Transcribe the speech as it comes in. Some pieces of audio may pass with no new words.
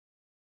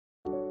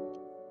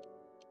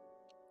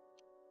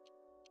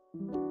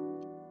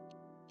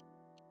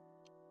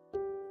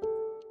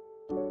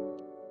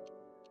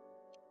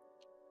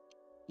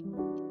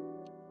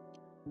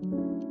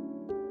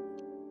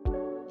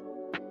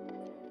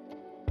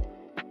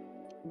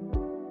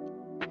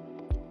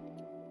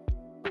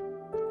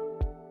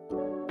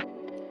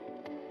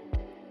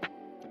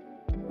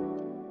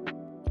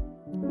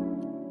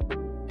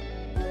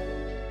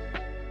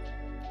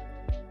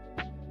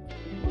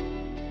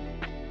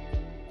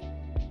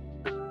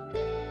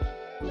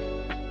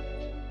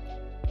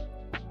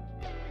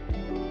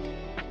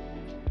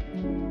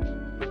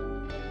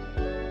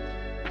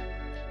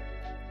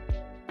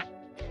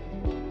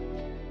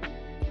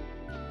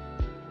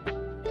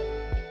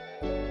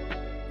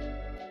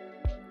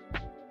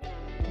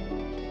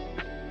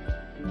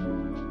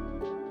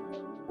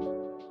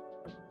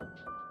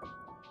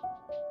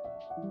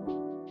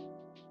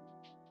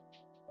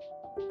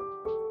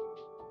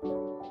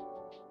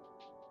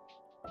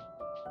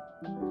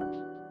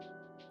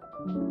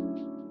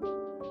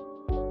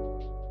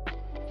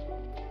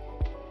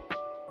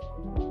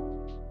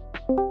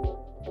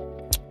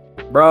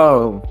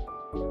Bro,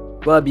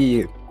 love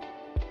you.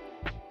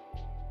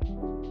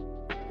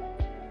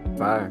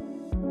 Fire.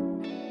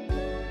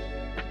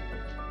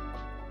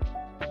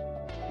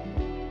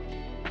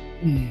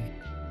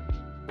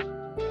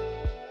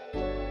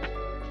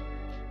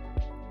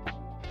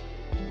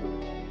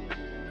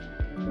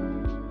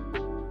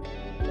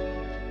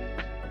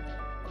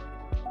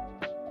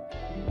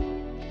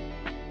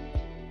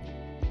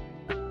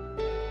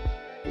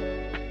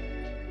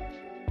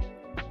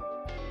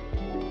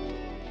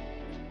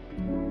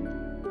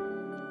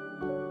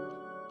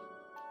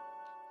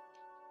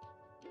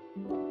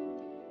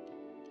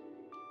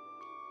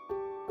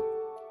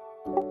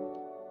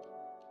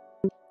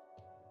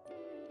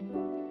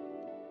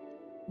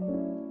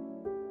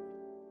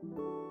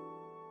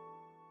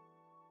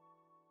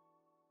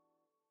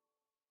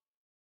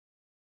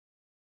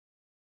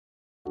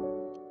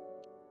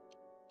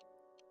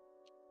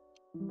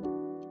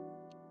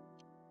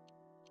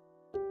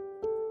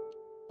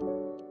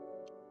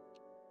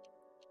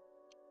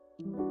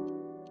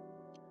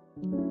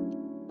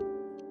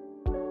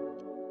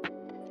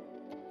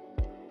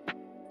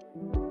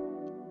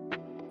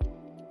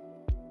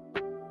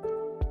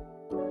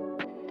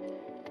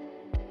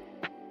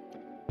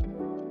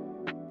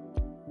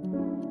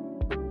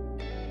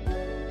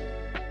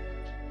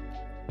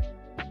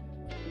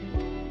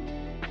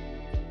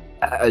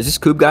 Is this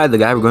Coop guy the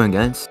guy we're going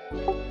against?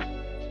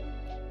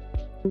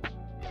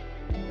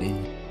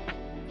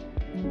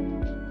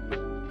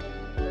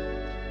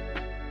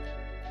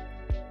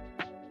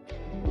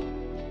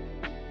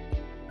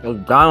 Yo,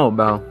 Donald,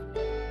 bro.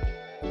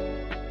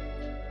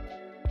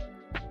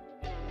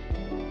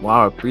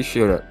 Wow, I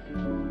appreciate it.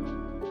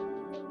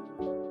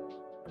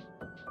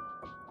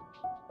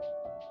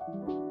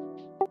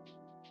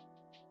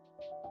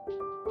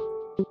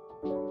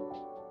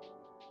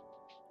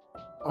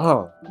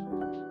 Oh.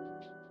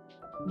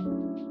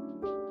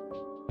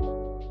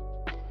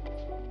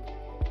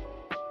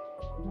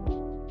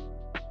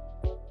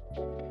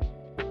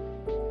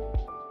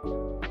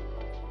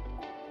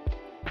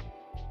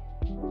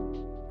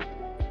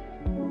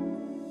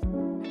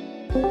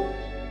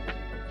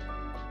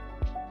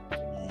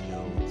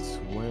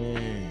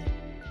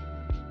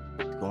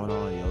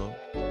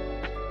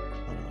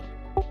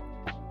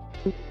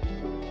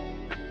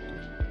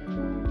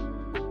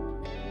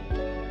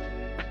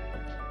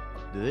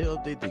 Did they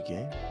update the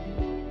game?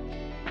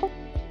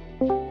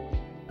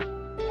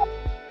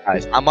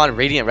 Guys, I'm on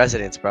Radiant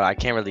Residence, bro. I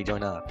can't really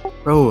join up.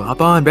 Bro,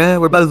 hop on, bro.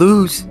 We're about to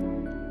lose.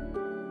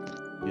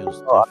 Feels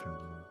different, man.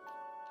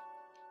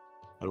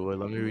 By the way,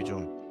 let me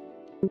rejoin.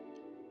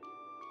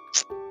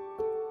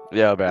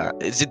 Yeah, bro.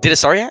 Did it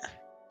start yet?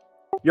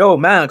 Yo,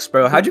 Max,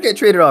 bro. How'd you get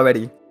traded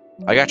already?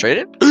 I got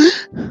traded?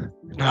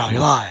 No, you're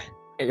lying.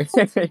 You're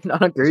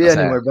not on Korea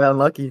anymore, bro.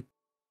 Unlucky.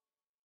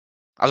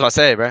 I was about to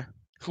say, bro.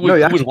 Who No,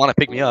 would want to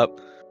pick me up?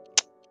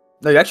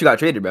 No, you actually got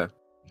traded, bro.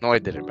 No, I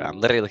didn't, bro. I'm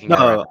literally looking at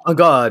it right No, now. oh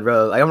god,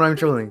 bro. Like, I'm not even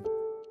trolling.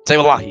 Say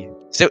wallahi.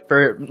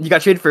 You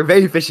got traded for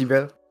very fishy,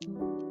 bro.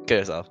 Kill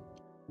yourself.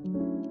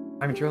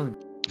 I'm even trolling.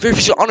 Very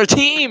Fishy's on our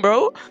team,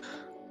 bro.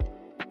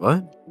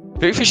 What?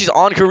 Very Fishy's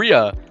on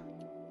Korea.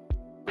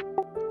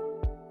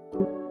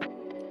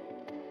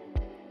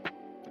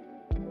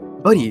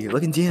 Buddy,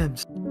 look in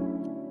DMs.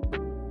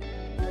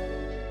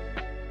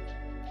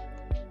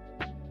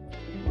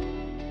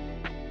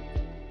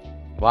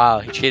 Wow,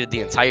 he traded the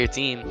entire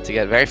team to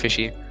get Very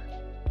Fishy.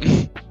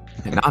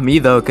 Not me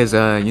though, cause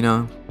you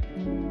know,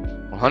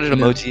 100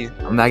 emoji.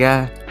 I'm that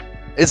guy.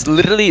 It's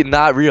literally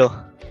not real.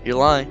 You're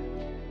lying.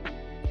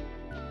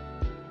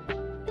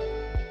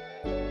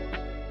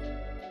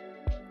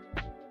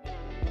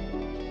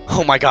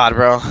 Oh my god,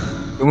 bro.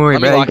 Don't worry,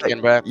 Let me bro. lock in,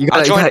 bro. You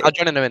gotta, I'll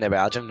join in a minute, bro.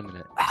 I'll join in a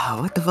minute.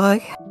 What the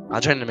fuck?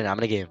 I'll join in a minute. I'm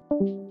in a game.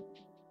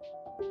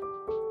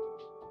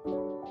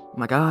 Oh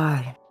my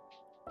god.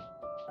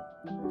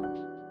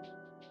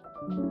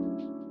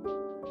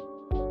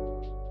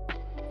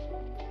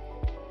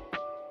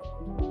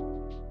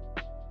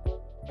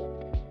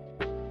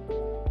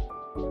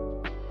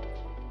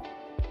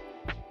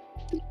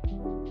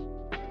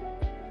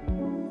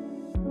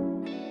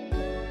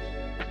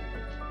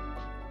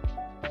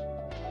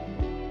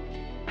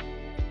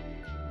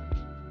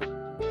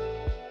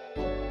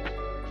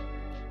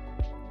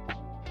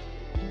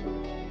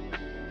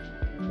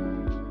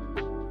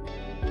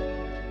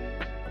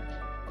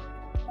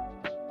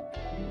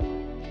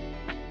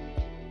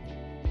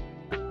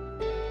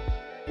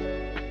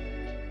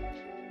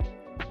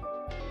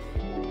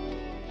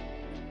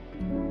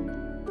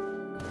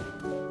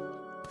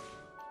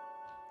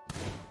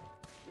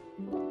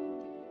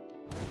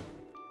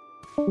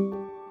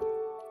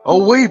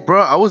 Oh wait,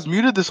 bro, I was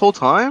muted this whole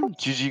time.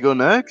 GG go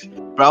next.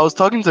 Bro, I was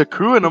talking to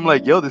crew and I'm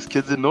like, yo, this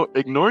kid's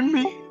ignoring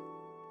me.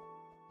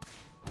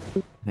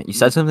 You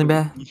said something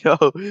bad? Yo,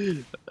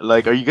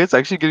 like, are you guys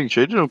actually getting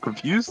traded? I'm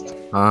confused.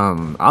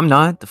 I'm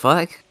not. The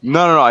fuck?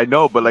 No, I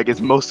know, but like, it's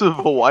most of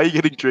Hawaii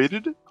getting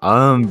traded.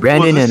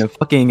 Brandon this- and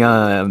fucking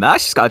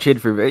Max just got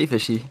traded for very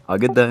fishy. I'll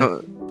get that.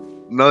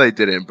 No, they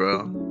didn't,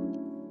 bro.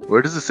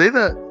 Where does it say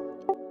that?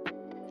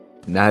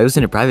 Nah, it was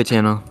in a private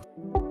channel.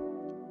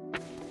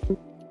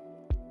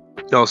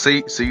 No,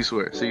 say you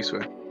swear. Say you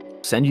swear.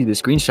 Send you the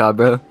screenshot,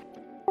 bro.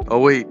 Oh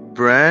wait,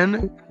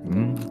 Bran,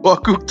 Mm.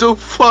 Bakuto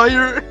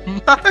Fire,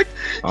 Mac.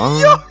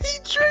 Yo, he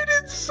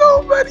traded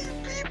so many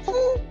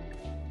people.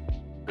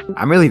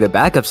 I'm really the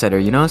backup setter,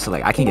 you know, so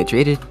like I can get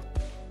traded.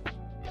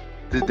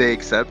 Did they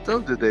accept though?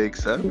 Did they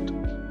accept?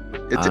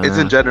 It's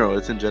in general.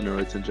 It's in general.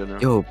 It's in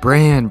general. Yo,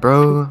 Brand,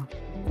 bro.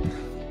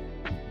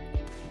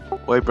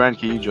 Wait, Bran,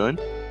 can you join?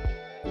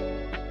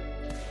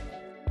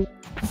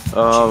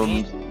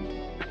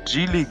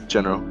 G League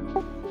General.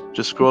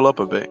 Just scroll up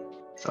a bit.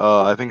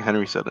 I think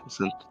Henry said it.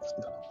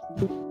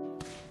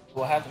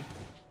 What happened?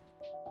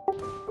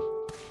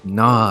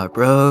 Nah,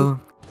 bro.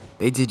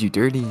 They did you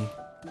dirty.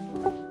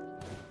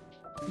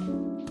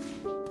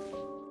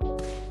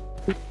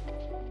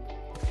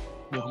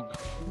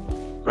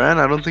 Bran,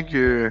 I don't think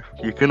you're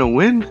gonna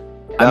win.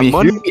 I mean,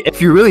 money.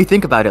 if you really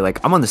think about it,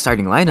 like I'm on the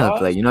starting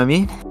lineup, like you know what I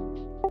mean?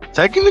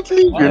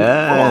 Technically, you're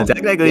Yeah,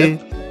 technically.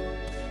 Yeah.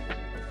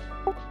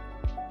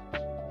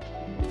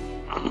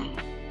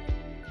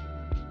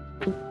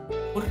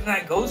 Who did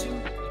I go to?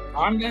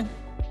 Honda?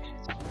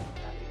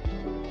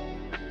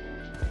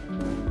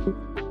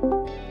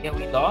 Yeah,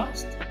 we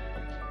lost.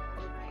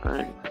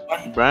 Alright.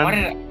 Why,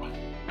 Brand,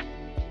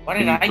 why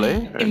can did you I play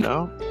get or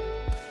no?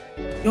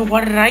 Yo,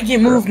 why did I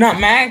get moved? Not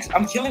Max.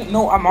 I'm killing.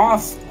 No, I'm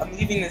off. I'm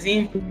leaving the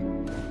team.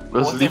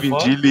 Let's What the leaving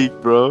fuck? G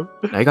League, bro.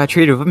 I got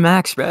traded with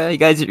Max, bro. You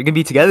guys are gonna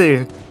be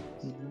together.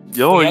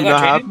 Yo, are Y'all you got not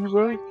traded? happy,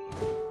 bro?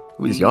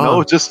 Who's No,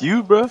 y'all? just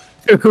you, bro.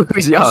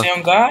 Who's You y'all? say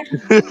I'm God?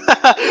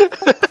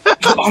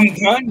 Yo, I'm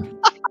done.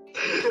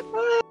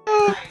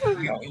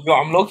 Yo,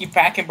 I'm low-key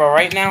packing, bro.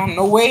 Right now,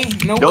 no way,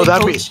 no Yo, way,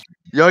 that coach. means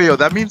yo,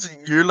 that means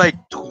you're like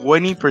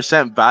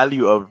 20%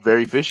 value of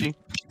very fishy.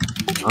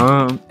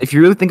 If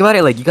you really think about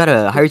it, like you got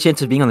a higher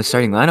chance of being on the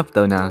starting lineup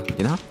though now,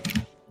 you know?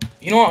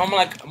 You know what?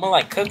 I'm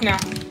gonna cook now.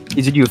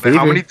 He did you a Wait, favor.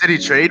 how many did he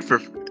trade for?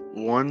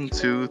 1,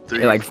 2, 3,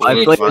 Yeah, like 4,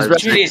 five players, 5, bro.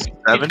 6,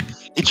 7.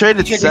 He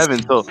traded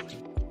 7. So,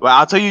 well,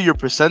 I'll tell you your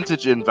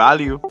percentage in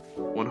value.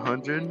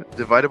 100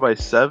 divided by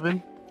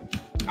 7.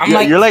 I'm Yeah,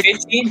 like you're like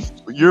 15.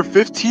 you're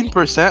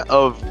 15%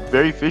 of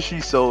very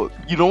fishy. So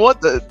you know what?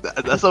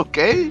 That's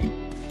okay.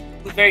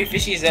 Very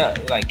fishy is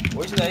like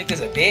where's that?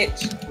 Is a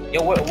bitch.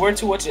 Yo, where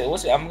to what's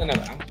it? I'm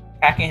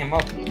packing him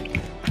up.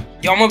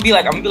 Yo, I'm gonna be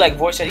like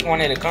Voice said he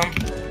wanted to come.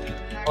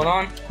 Hold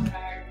on.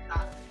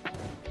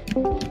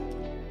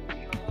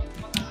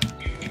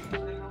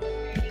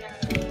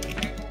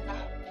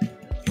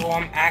 Yo,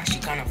 I'm actually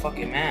kind of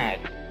fucking mad.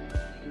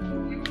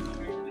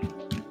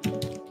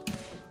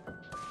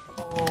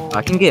 Oh,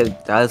 I can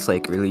get Dallas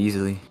like really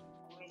easily.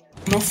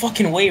 no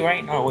fucking way,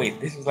 right? No, wait,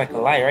 this is like a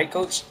lie, right,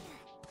 coach?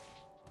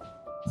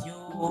 Yo.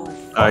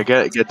 Alright,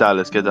 get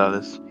Dallas. Get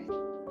Dallas.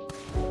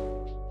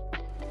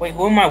 Wait,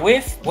 who am I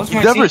with? What's You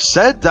my never team?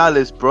 said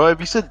Dallas, bro. If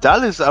you said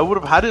Dallas, I would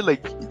have had it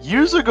like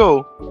years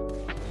ago.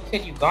 You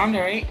said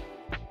Uganda, right?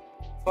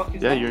 Fuck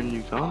is Yeah, that? you're in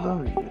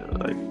Uganda. Yeah,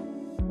 like.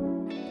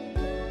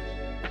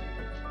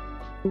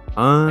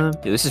 Yeah,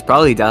 this is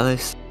probably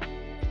Dallas.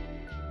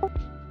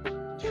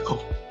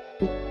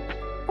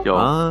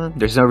 Yo.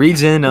 There's no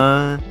reason.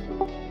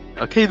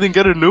 Okay, then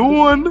get a new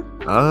one.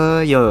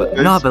 Yo,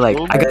 Let's no, but like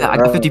go, I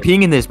got 50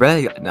 ping in this,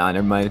 bruh. Nah,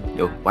 never mind.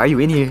 Yo, why are you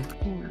in here?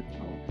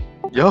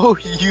 Yo,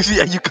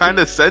 you kind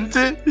of sent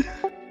it.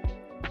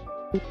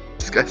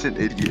 This guy's an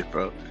idiot,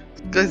 bro.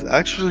 This guy's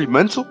actually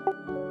mental.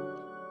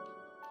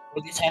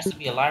 Well, this has to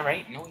be a lie,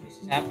 right? No, this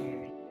is happening to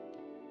me.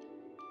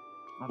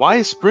 Why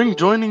is Spring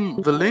joining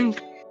the link?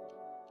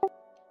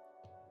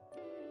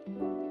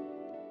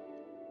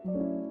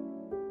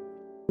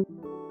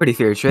 Pretty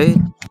fair trade.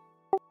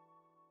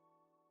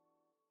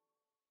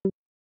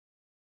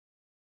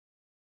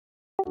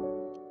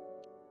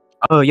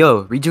 Oh,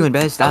 yo, redoing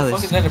best How the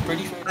fuck Dallas. is that a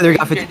pretty fair There,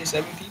 got compared 50. to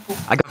 7 people?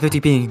 I got 50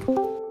 ping.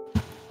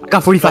 I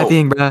got 45 Yo.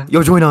 ping, bruh.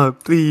 Yo, join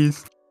up,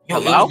 please.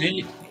 Yo, Hello?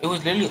 it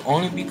was literally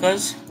only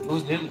because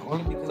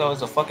I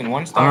was a fucking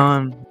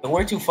 1-star. But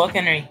where to fuck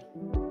Henry?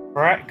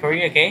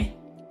 Korea, okay?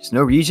 There's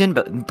no region,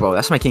 but bro,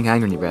 that's my king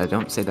Henry, bruh.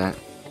 Don't say that.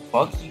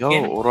 Fuck you, Yo,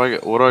 kid.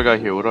 what do I got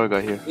here? What do I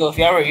got here? Yo, if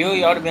y'all were you,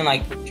 y'all would have been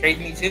like, trade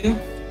me too.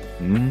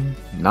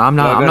 No, I'm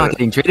not. Yo, I I'm got not a-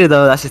 getting traded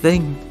though. That's the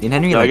thing. In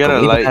Henry, Yo, I like, got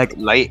a go way back.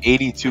 light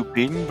 82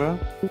 ping, bro.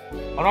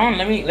 Hold on,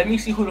 let me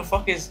see who the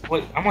fuck is.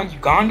 Wait, I'm on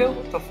Uganda.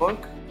 What the fuck?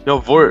 Yo,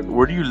 Vort,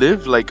 where do you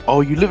live? Like,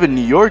 oh, you live in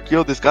New York?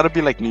 Yo, this gotta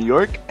be like New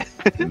York.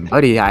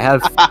 Buddy, I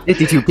have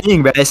 52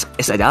 ping, bruh.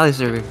 It's a Dallas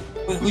server.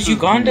 Wait, This who's is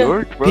Uganda? New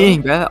York, bro.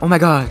 Ping, bruh. Oh my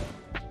god.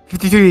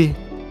 53.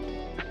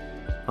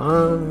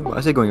 Why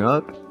is it going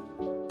up?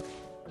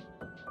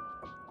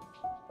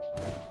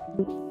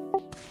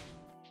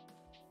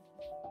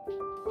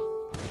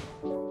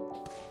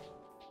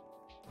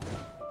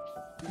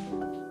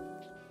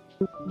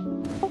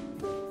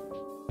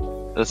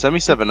 Send me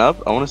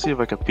 7-Up. I want to see if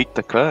I can peek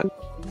the cut.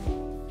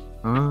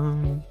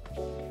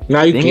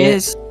 No, you Thing can't.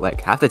 is,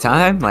 like half the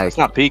time, like It's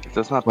not peek.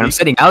 That's not when I'm peek.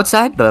 sitting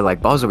outside, the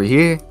like ball's over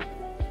here.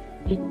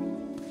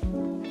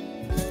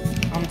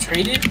 I'm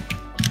traded.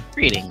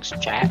 Greetings,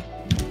 chat.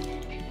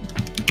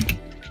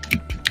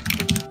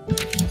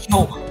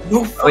 No,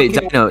 no. Oh, wait,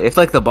 fucking- no, if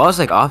like the ball's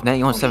like off net,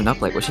 you want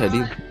 7-Up, like what should I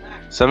do?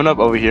 7-Up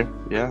over here.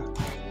 Yeah.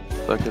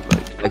 So I could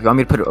like. Like you want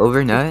me to put it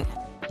over net?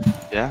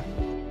 Yeah.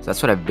 So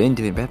that's what I've been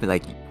doing, but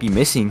like be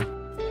missing.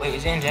 Wait,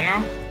 is it in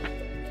general?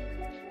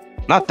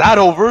 Not that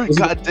over. Is it-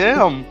 God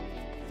damn.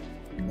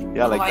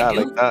 Yeah, like Oh, I that, do?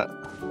 like that.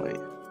 Wait.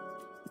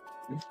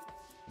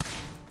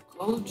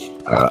 Coach.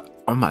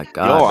 Oh my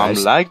god. Yo, I'm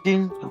guys.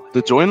 lagging.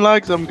 The join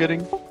lags I'm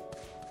getting.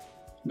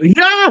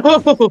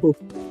 Yo!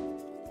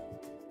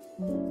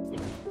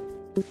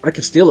 I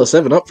can steal a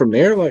 7-Up from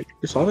there. Like,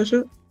 you saw that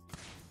shit?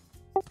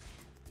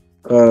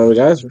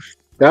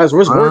 Guys,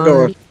 where's work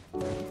going?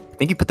 I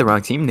think you put the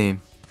wrong team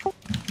name.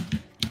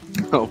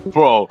 Oh,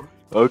 bro.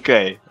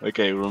 Okay.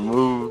 Okay.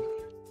 Remove.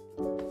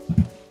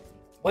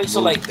 Wait,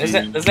 so like, does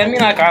that mean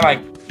like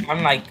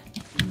I'm like,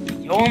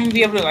 yo, I'm gonna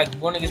be able to like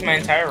go against my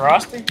entire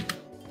roster?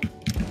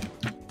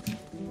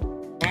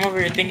 I'm over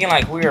here thinking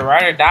like we were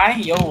ride or die.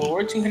 Yo,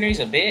 we're 2 Henry's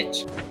a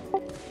bitch.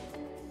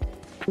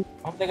 I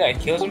hope that guy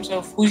kills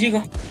himself. Who's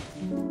Uganda's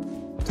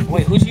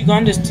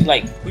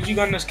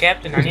Uganda's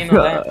captain? I didn't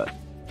know that.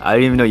 I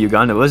didn't even know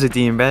Uganda was a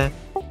team, bruh.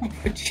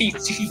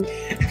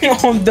 GG.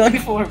 Yo, I'm done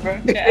for,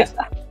 bro. Chat.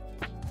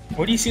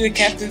 Where do you see the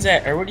captains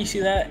at? Or where do you see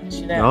that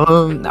shit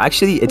at?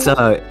 Actually, it's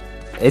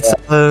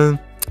Huh?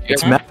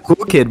 Matt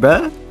Cool Kid,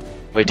 bruh.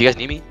 Wait, do you guys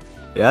need me?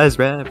 Yes,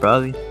 bruh,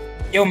 probably.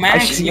 Yo,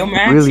 Max. Actually, Yo,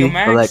 Max. really, Yo, but,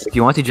 Max. like, if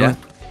you want to join,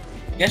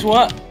 Guess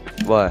what?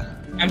 What?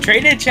 I'm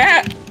traded,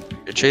 chat.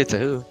 You're traded to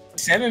who?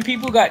 7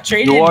 people got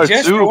traded You are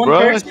just too, for one bro.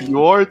 person.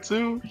 You are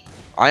too.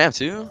 I am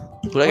too.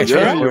 Who did I get Yeah,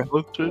 traded you're for?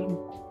 both traded.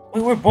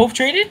 Wait, we're both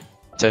traded?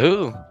 To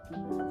who?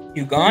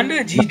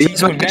 Uganda? these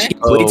GG are for actually next?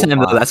 playtime,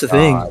 though. That's the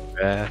thing.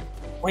 Bruh.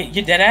 Wait,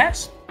 you're dead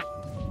ass?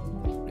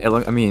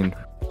 I mean,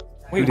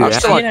 Wait, Who I'm did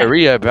still that? on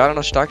Korea, bro. I don't know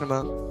what you're talking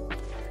about.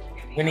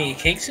 When he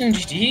kicks him,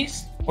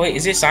 GG's? Wait,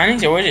 is it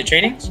signings or is it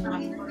tradings?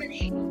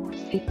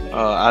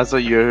 As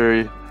a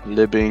year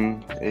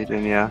living,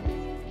 Aiden, yeah.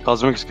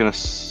 Cosmic's gonna.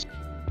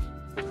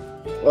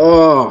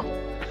 Oh,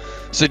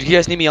 So do you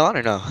guys need me on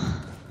or no?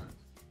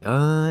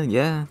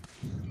 yeah. Not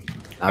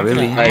I'm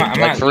really. gonna- Like, I'm like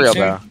not for real,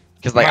 leaving bro.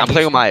 Because like I'm I'm not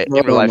playing with my leaving.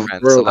 in real life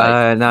friends. So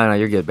like, No,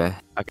 you're good, bruh.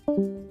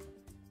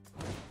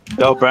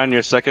 Yo, Brand,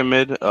 your second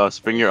mid.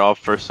 Spring your off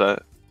first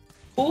set.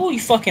 Oh, you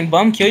fucking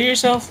bum, kill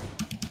yourself.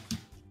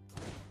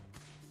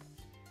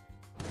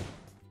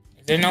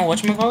 Is there no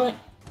whatchamacallit?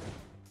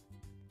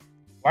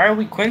 Why are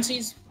we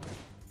Quincy's?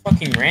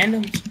 Fucking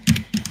randoms.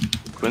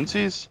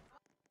 Quincy's.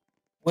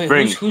 Wait,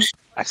 Spring. who's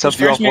I subbed Who's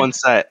you off freshman? one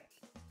set.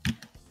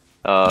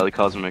 The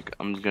Cosmic.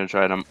 I'm just gonna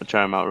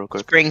try him out real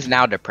quick. Spring's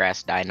now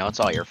depressed. I know it's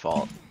all your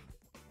fault.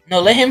 No,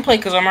 let him play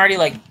because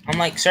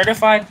I'm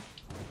certified.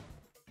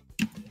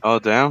 Oh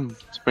damn.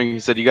 Spring, he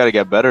said you gotta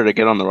get better to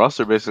get on the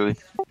roster, basically.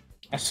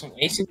 That's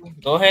basically.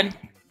 Go ahead.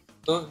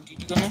 Go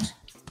next.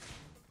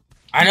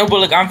 I know, but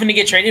look, I'm finna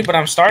get traded, but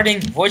I'm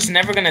starting. Void's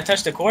never gonna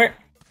touch the court.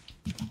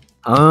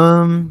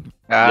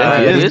 Yeah,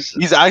 he it is.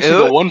 He's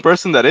actually the one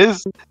person that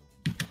is.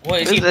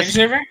 What is he? Bridge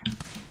server?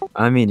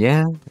 I mean,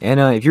 yeah. And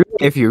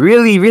if you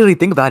really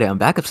think about it, I'm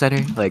backup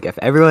center. Like if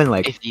everyone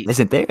like If you-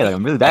 isn't there, like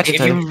I'm really backup if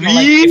center.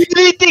 you-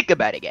 Really think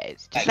about it,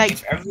 guys. Just Like, like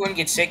if everyone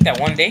gets sick that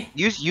one day,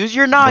 use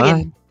your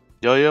noggin.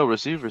 Yo,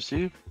 receive.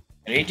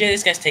 AJ,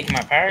 this guy's taking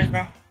my powers,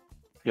 bro.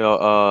 Yo,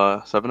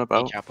 7-Up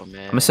out. Chop 'em,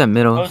 man. I'm gonna set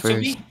middle Oh, first.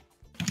 Subi?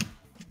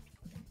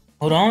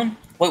 Hold on.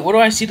 Wait, what do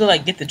I see to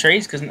like get the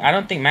trades? Because I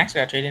don't think Max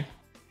got traded.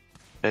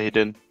 Yeah, he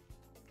did.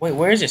 Wait,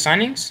 where is it?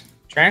 Signings?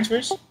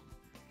 Transfers?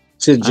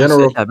 it's in I'm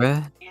general. set,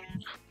 bruh.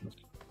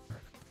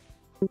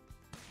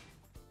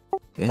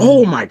 Yeah.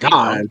 Oh my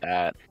god.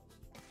 That.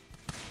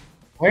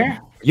 Where?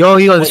 Yo,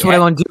 this is Wait, what I I-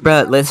 want to do,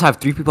 bruh. Let's have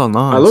 3 people on I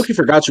longs. low-key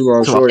forgot you were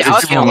on So, short. yeah, I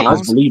was I on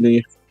just believe in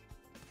you.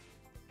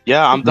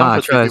 Yeah, I'm done Nah,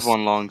 for 3 trust. people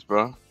on longs,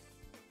 bro.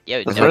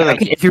 Yo, That's no, better I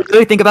can- if you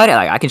really think about it,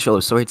 like I can show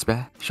swords,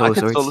 bruh. Show I can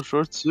swords. solo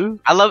shorts too.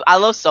 I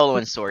love solo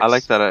and swords. I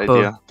like that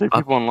idea. 3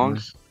 people on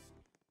longs.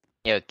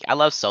 Yo, I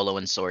love solo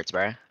and swords,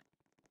 bro.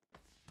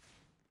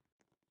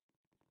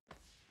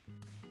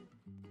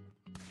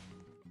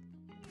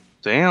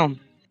 Damn.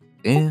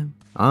 Damn.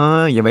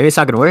 Yeah, maybe it's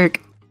not gonna work.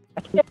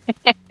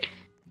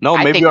 No,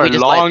 I maybe think we our just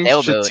let longs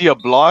Dale should do it. see a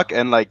block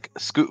and like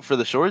scoot for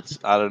the shorts.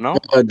 I don't know.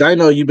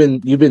 Dino, you've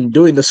been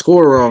doing the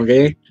score wrong,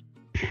 eh?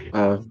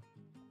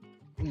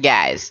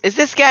 Guys, is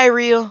this guy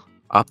real?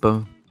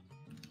 Oppo.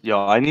 Yo,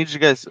 I need you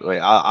guys. Wait,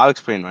 I'll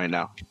explain right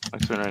now. I'll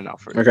explain right now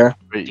for Okay.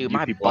 Wait, Dude, you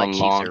my people butt on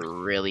cheeks long. are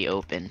really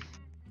open.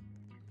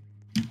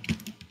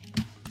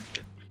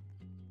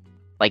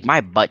 Like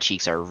my butt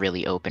cheeks are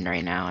really open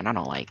right now, and I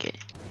don't like it.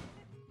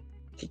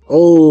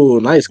 Oh,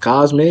 nice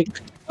Cosmic.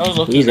 I was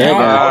looking Who's that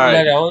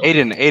now. guy?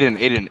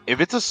 Aiden.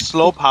 If it's a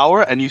slow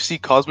power and you see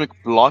Cosmic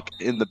block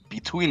in the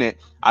between it,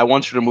 I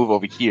want you to move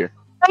over here.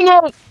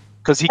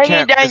 Because he How you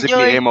can't doing, physically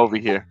George? aim over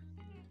here.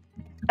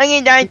 How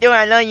you doing, dude?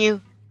 I love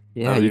you.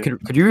 Yeah, Oh, you yeah.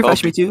 could you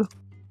refresh me too?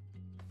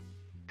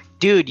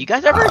 Dude, you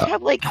guys ever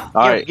have like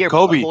Alright, your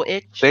Kobe. butthole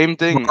itch? Same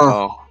thing.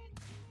 Uh-uh. Oh.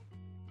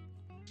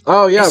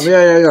 Oh yeah, It's-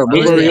 yeah.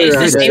 Move It's, over it's here.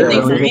 the Yeah, same yeah,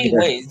 thing for yeah. me.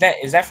 Wait,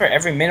 is that for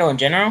every middle in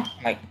general?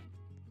 Like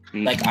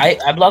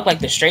I block like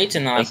the straights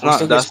and like we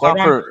still get scored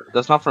on.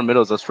 That's not for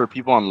middles. That's for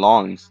people on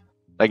longs.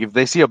 Like if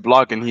they see a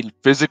block and he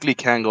physically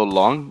can't go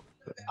long,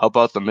 help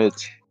out the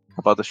mids,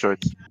 help out the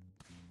shorts.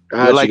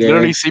 You'll like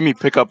literally see me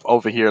pick up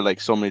over here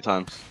like so many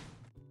times.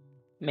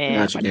 Man,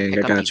 Got you, I'm about to gang. pick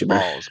I up got these you, bro.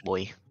 balls,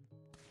 boy.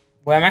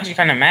 Well, I'm actually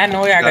kind of mad.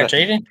 No way, I Got got it.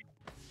 traded.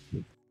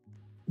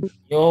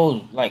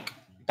 Yo, like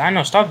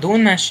Dino, stop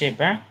doing that shit,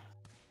 bro.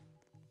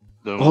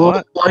 Doing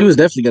Oh, what? he was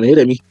definitely gonna hit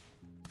at me.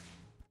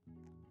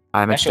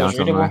 I That meant shit down was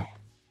so readable. much.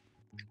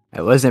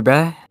 It wasn't,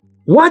 bruh.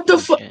 What the Oh,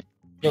 fuck? shit.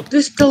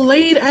 This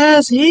delayed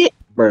ass hit,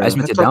 bro. I just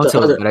meant to thought down the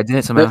tilt, other- but I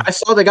didn't somehow. I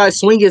saw the guy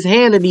swing his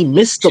hand and he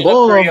missed the Shut up,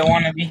 ball. Korea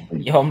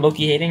wannabe. Yo, I'm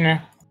low-key hating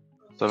that.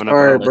 7 All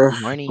right, up. bro.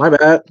 Morning. My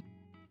bad.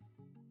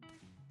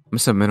 I'm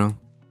some middle.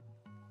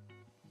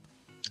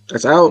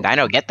 That's out.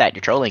 Dino, get that.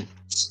 You're trolling.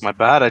 My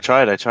bad. I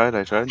tried.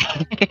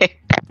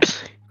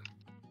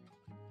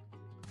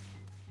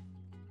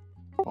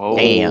 Oh.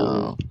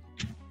 Damn.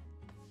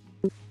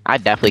 I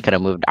definitely could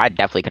have moved. I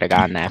definitely could have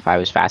gotten that if I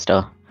was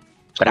faster.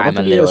 But I I'm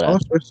don't a think he has little.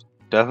 phosphorus.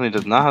 Definitely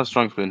does not have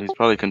strong spin. He's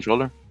probably a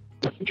controller.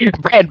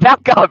 Brand,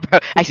 back up, bro.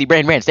 Actually,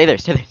 Brand, stay there,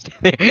 stay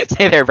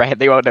there, Brand.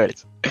 They won't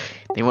notice.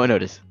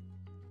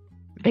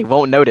 They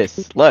won't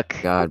notice. Look.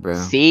 God, bro.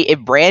 See, if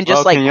Brand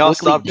just Bro, like can y'all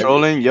quickly stop did-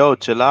 trolling? Yo,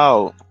 chill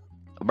out.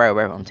 bro,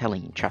 I'm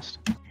telling you, trust.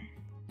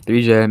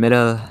 3J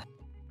middle.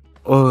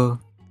 Oh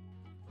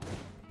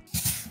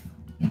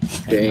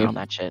Damn. On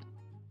that shit.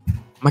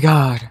 my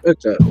God.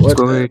 What's that? What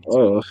Scored. the?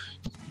 Oh.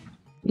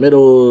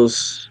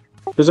 Middles.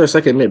 Who's our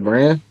second mid,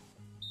 Brand?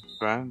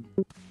 Brian,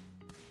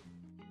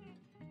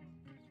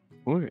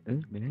 Why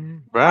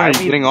Brian, are are you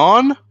we- getting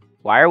on?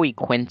 Why are we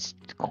Quince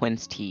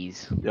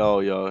tees? Yo.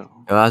 Yo,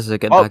 Azza,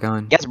 get Oh, back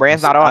on. Guess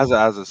Brand's not on.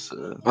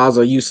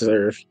 Ozzo, you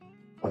serve.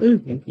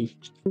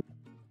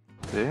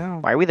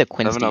 Damn. Why are we the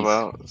 7 up Quinceys?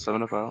 out.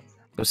 7 up out.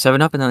 Go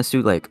 7 up and then let's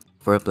do like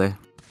foreplay.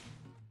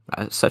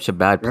 That's such a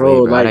bad play,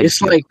 Bro, bro. like I it's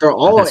just- like they're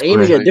all that's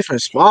aiming great. at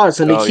different spots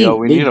and Yo, they keep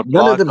we need a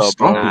none of them block up,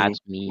 bro. stomping. Nah, it's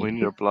me. We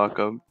need a block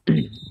up.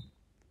 I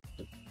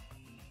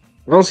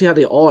don't see how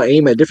they all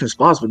aim at different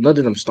spots, but none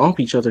of them stomp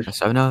each other.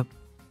 7 up.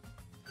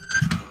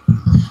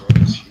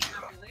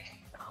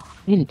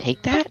 You didn't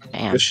take that?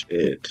 Damn. Good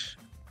shit.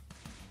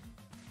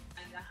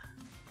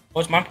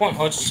 What's my point?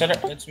 Oh, it's set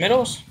up. It's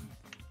middles.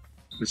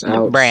 It's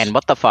out. Brand,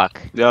 what the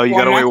fuck? Yo, you Why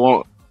gotta not? wait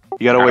one.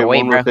 You gotta Gotta wait wait,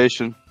 one bro.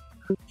 rotation.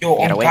 Yo,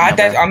 Gotta I'm wait glad now,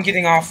 that bro. I'm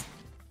getting off.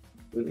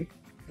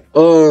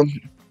 Um,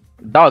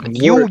 Dog,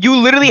 you What-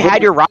 literally what-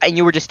 had your rot and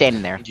you were just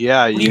standing there.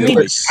 Yeah, What do you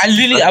mean? I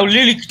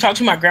literally talked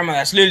to my grandma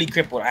that's literally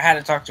crippled. I had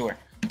to talk to her.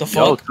 The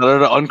Yo, fuck? tell her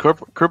to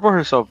uncripple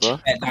herself, bro.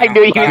 I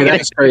knew you were yeah, gonna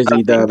that's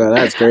crazy. No,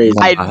 that's crazy.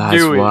 I Oh, that's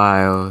knew it.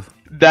 wild.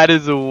 That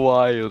is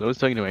wild. I was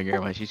talking to my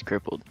grandma. She's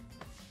crippled.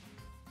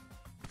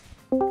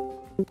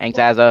 Thanks,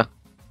 Azza.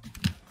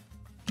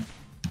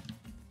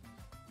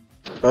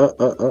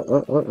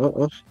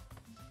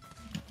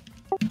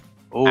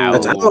 Oh,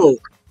 That's out.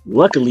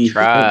 Luckily,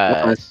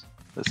 Trust.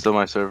 that's still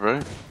my serve,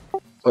 right?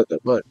 What the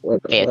fuck?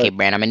 Okay,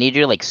 Brand, I'm gonna need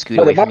you to like scoot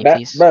Bro, away my from me, back,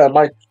 please. bro,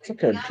 my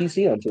fucking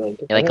PC on tonight.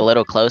 You're like a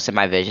little close in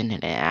my vision.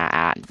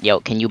 Yo,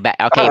 can you back?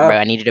 Okay, bro,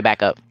 I need you to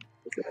back up.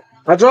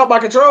 I dropped my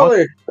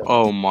controller.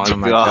 Oh my, Oh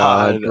my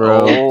god, God, bro.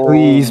 Oh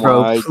Please,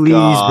 bro. my Please,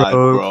 God,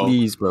 bro.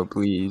 Please, bro.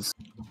 Please.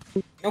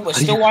 No, but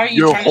still, why are you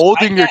You're trying to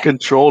holding fight your that?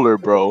 controller,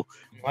 bro.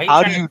 Why are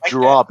How trying do to you fight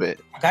drop it?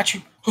 that? I got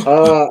you.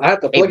 I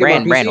have to Hey, plug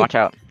in my Brand, PC. watch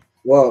out.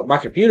 Well, my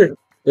computer.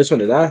 This one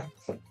did I?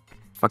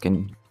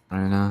 Fucking. I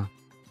don't know.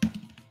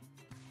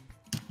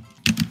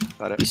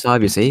 Got You it. still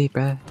have your save,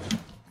 bruh?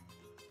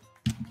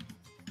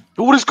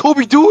 What is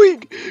Kobe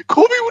doing?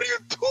 Kobe, what are you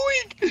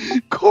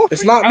doing? Kobe.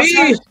 It's not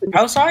me.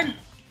 Outside?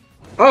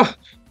 Oh,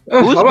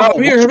 Who's I'm bro?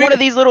 here. Which one of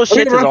these little Let me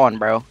shits is bro. on,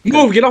 bro?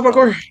 Move, get off my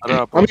court.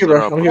 I'm here,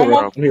 bro. I'm here, I'm bro.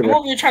 over, I'm here, I'm bro.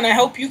 over here trying to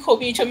help you,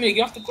 Kobe. You told me to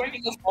get off the ground.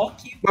 You go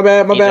fuck you. My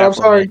bad, I'm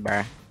sorry.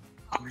 Bro.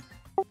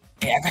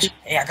 Hey, I got you.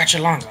 Hey, I got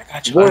your lungs. I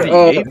got you. Vort, I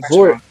got your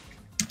Vort. lungs.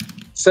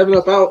 7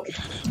 up out.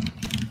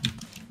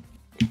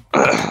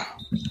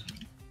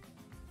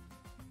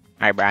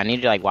 Alright, bro, I need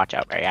you to like watch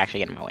out, bro. You're actually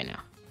getting in my way now.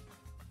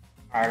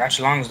 Alright, I got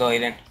your lungs though,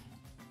 Aiden.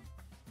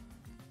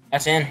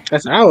 That's in.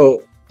 That's out.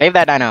 Save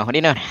that Dino. What are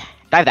you doing?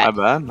 Dive My that.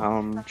 bad.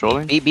 I'm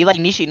trolling. Be like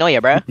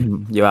Nishinoya, bro.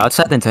 Yo,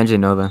 outside the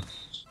intention, Nova.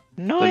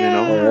 No, Let me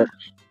know. yeah. Alright.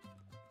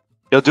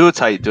 Yo, do it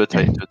tight. Do it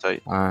tight. Do it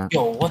tight. Alright.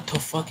 Yo, what the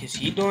fuck is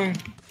he doing?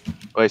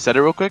 Wait, set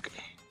it real quick.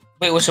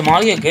 Wait, was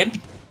Somalia good?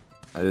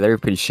 They're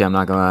pretty shit, I'm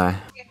not gonna lie.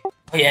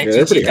 Oh yeah, Yeah,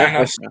 they're pretty GG Dino.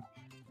 ass.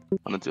 I'm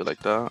gonna do it like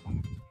that.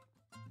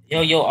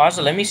 Yo,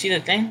 Ozzy, let me see the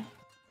thing.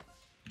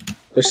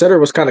 The setter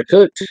was kind of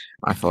cooked.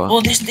 My fault.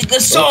 Oh, this nigga Yo,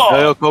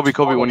 saw.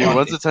 Kobe, when you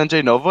run to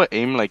 10J Nova,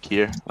 aim like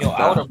here. Yo, Like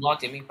I would that. have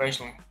blocked it, me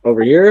personally.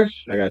 Over here.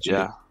 I got you.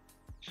 Yeah.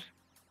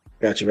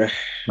 Got you, bro. I'm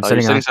Oh,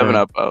 you're setting outside. 7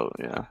 up. Oh,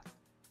 yeah.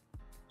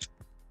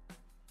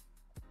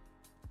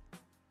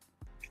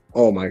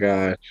 Oh my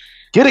god.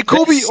 Get it,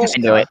 Kobe. Oh, I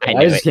knew it. I I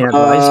knew just it. can't,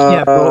 bro. I just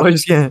can't, bro. I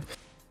just can't.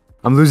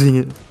 I'm losing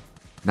it.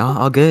 No,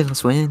 all good.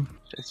 Let's win.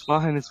 it's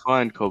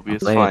fine, Kobe.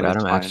 It's Play it, fine. bro. I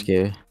It's don't fine. actually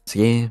care. It's a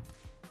game.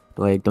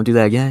 But, like, don't do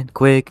that again.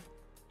 Quick.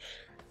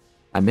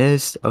 I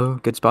missed. Oh,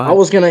 good spot. I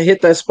was gonna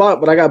hit that spot,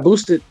 but I got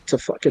boosted to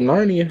fucking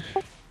Narnia.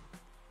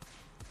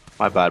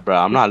 My bad, bro.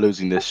 I'm not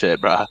losing this shit,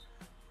 bro.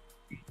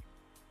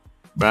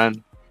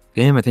 Brand.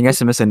 Damn, I think I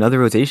should miss another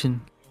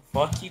rotation.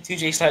 Fuck you,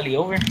 2J slightly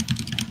over.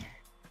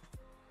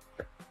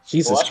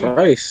 Jesus Watch him.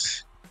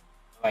 Christ.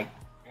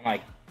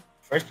 Like,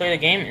 first play of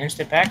the game,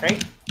 instant pack,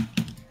 right?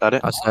 Got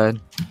it. Outside.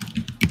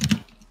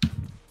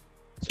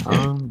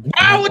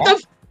 What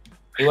the?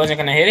 He wasn't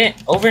gonna hit it.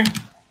 Over.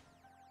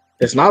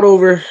 It's not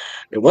over.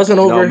 It wasn't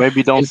over. No,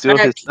 maybe don't In steal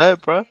his fact-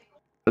 set, bro.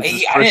 That's Hey,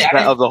 his I first didn't-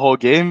 set of the whole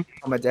game.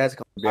 Oh, my dad's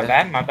calling.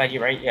 My bad.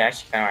 You're right. Yeah,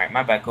 actually, kind of right.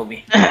 My bad,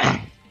 Kobe.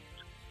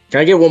 Can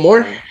I get one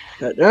more?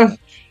 Yeah.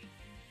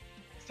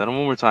 Set him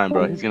one more time,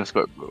 bro. He's gonna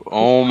score. Bro.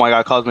 Oh my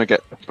god, Cosmic,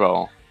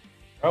 bro.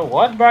 Bro,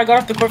 what? Bro, I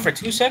got off the court for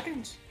 2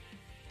 seconds.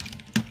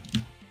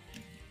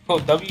 Oh,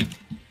 W.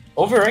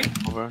 Over,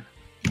 right? Over.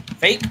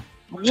 Fake.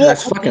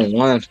 That's fucking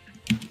one.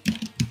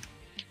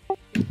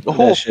 Oh,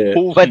 That shit.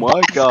 oh But my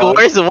that god.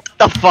 scores? What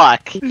the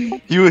fuck?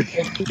 He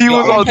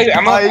was on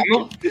spike.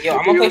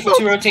 I'm gonna play for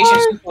 2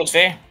 rotations. So it's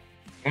fair.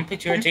 I'm gonna play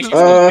 2 rotations.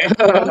 So it's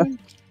fair.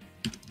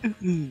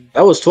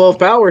 That was 12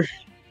 power.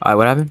 Alright,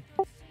 what happened?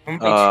 I'm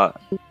gonna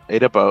play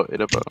 8 up out.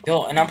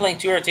 Yo, and I'm playing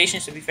 2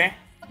 rotations to be fair.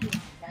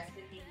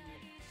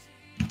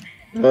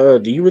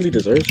 Do you really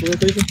deserve to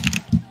rotation?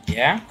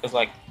 Yeah, cause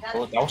like I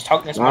was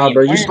talking to Nah, somebody.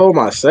 bro, you stole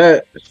my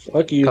set.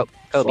 Fuck you.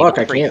 Kobe, Fuck,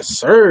 I free. can't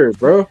serve,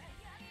 bro.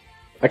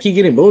 I keep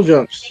getting boom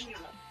jumps.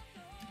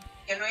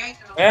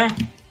 Yeah.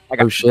 I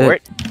got Oh, shit.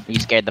 short. You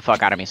scared the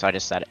fuck out of me, so I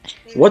just said it.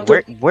 What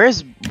the?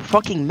 Where's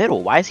fucking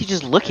middle? Why is he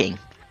just looking?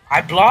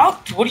 I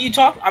blocked. What are you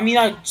talking? I mean,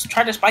 I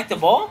tried to spike the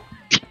ball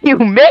You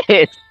missed.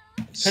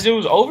 because it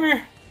was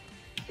over.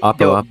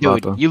 Oppo,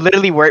 Dude, Oppo. you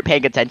literally weren't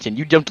paying attention.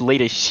 You jumped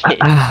late as shit.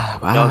 Ah,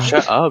 wow. Yo,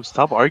 shut up.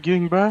 Stop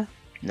arguing, bro.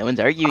 No one's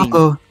arguing.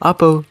 Oppo,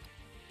 Oppo.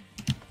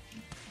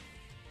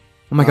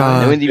 Oh my No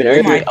god. one's even Oh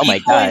arguing. my Oh my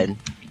God.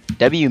 god.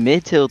 W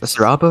mid tilt. That's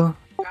Oppo?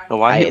 So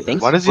why I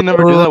think why so. does he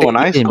never do that when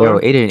I Aiden, bro.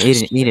 score?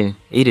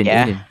 Aiden.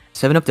 Yeah.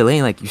 7 up the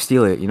lane, like, you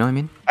steal it, you know what I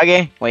mean?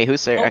 Okay. Wait, who's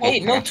sir? No, Okay.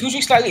 wait, no,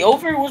 2J slightly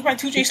over. What's my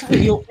 2J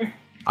slightly over?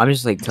 I'm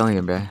just, like, telling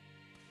him, bro.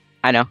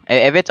 I know.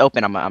 If it's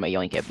open, I'm a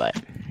yoink it, but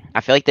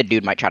I feel like the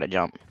dude might try to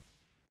jump.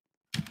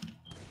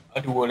 I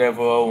do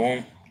whatever I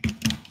want.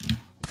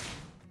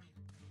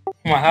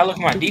 Come on, how look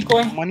at my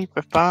decoy? Money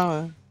for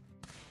power.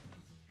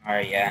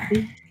 Alright, yeah.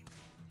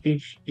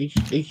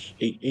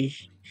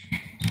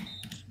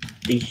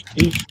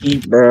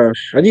 Bro,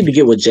 I need to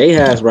get what Jay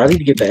has, bro. I need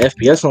to get the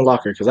FPS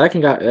unlocker because that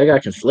guy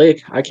can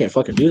flick. I can't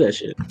fucking do that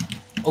shit.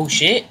 Oh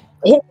shit.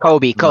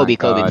 Kobe. God.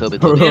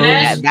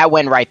 That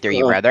went right through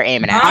you, bro. They're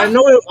aiming at I you.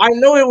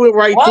 know it went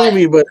right What? through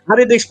me, but I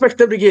didn't expect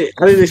it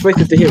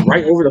to hit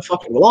right over the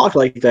fucking block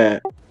like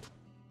that.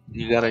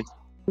 You gotta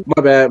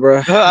My bad, bro.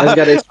 I just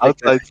gotta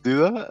expect that. outside do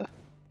that.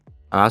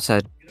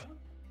 Outside.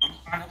 I'm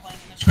trying to play in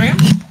the scrim.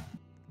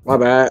 My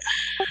bad.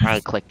 I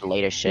clicked the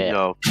latest shit.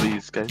 Yo,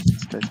 please, guys,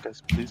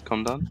 please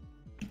come down.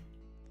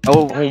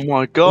 Oh, Oh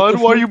my god,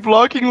 why are you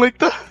blocking like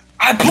that?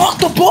 I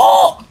blocked the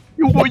ball!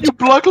 You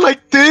block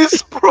like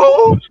this,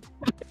 bro?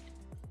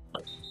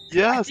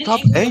 Yeah, stop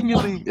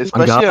angling,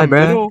 especially God, at bro.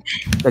 middle.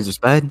 That's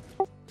just bad.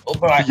 Oh,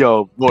 bro.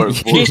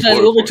 2J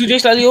slightly over, 2J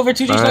slightly over,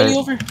 2J slightly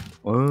over.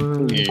 Oh.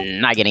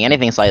 not getting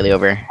anything slightly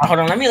over. Hold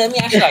on, let me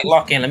actually like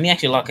lock in. Let me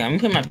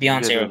put my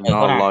Beyonce real quick.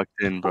 Hold not on. locked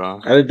in, bro.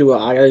 I gotta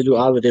do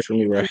all of it for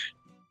me, bro. You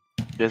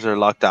guys are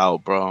locked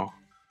out, bro.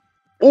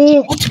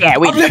 Oh, yeah,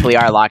 we definitely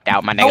are locked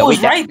out, my I nigga.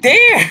 was right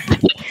there.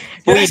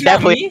 We That's not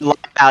definitely me.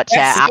 locked out,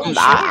 chat. That's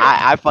so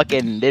I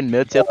fucking didn't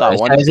mid tilt on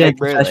one Guys, stick,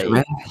 bro. guys,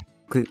 Like,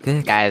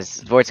 click.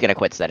 guys, Vort's gonna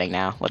quit setting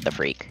now. What the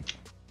freak?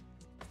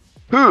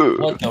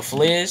 What the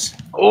flizz?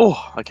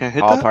 Oh, I can't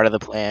hit All that. part of the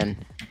plan.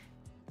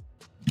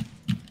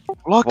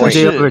 Block that 2J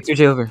shit. over,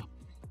 2J over.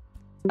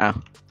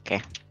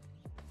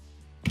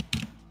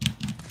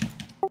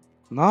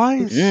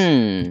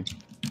 Nice.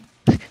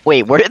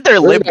 Wait, where did their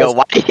lip go?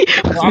 Why?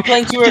 No, I'm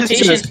playing 2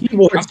 rotations. I'm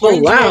Keyboard's so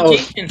playing 2 loud.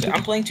 rotations.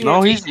 I'm playing 2 No,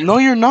 rotations. no,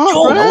 you're not,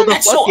 Yo, bro. no, the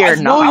that's fuck so. you're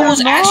I not.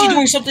 was actually not.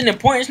 doing something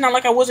important. It's not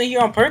like I wasn't here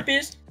on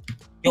purpose.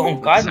 Yo,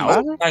 on God,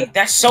 No. no. Like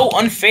that's so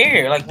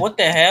unfair. Like what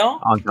the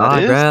hell? Oh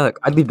god, is? bro. Like,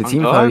 I'd leave the Oh,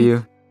 team if I were God.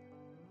 you.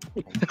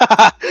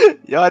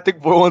 Yeah, I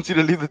think boy wants you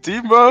to leave the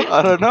team, bro.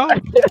 I don't know.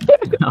 I'm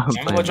I'm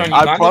gonna playing, join bro.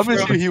 I Uganda,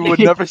 promise bro. you, he would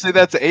never say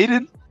that to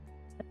Aiden.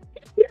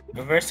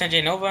 Reverse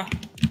Tenjay Nova.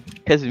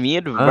 Because me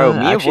and bro, me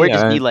and actually, Vort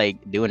just be yeah.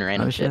 like doing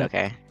random Oh, shit. shit.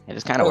 Okay, it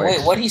just kind of Wait, works.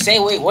 wait, what did he say?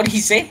 Wait, what did he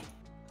say?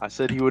 I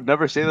said he would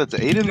never say that to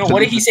Aiden. No, to what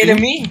did leave he the say to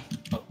team. me?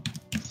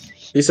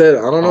 He said,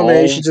 I don't know,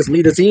 man. You should just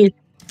lead the team.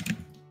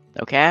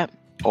 Okay.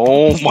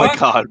 Oh my What?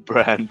 god,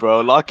 Brand,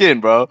 bro. Lock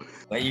in, bro.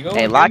 There you go.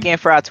 Hey, lock in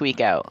for our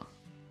tweak out.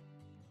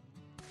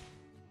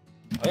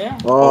 Oh yeah.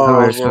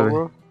 Oh,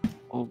 Sorry.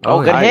 Oh,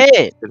 good nice.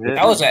 hit. Good hit.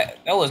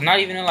 That was not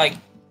even like.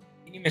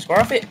 Can you miss score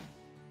off it?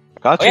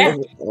 Got Oh,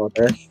 you. yeah.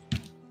 okay.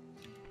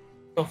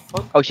 The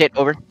fuck? Oh shit,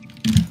 over.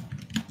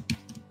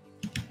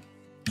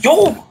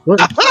 Yo! What?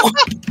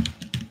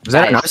 Was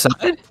that on our Nice.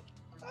 side?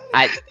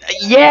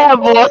 Yeah,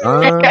 boy.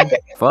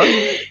 Fuck.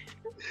 I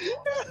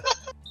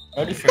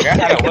already forgot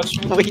how to watch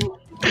Wait.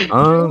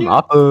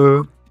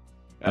 Oppo.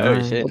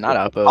 Oh shit, not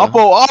up.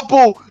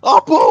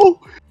 Oppo.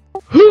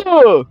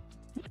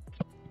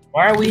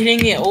 Why are we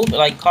hitting it over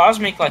like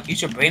cosmic? Like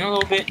use your brain a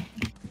little bit.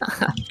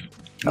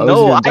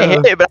 No, I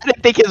hit it, but I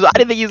didn't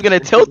think he was gonna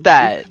tilt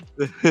that.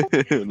 No,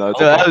 it's No,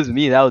 okay. that was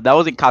me. That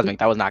wasn't cosmic.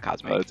 That was not No,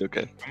 cosmic. it's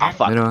okay. Oh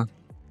fuck. Middle.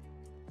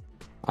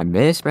 I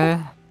missed,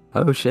 bruh.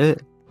 Oh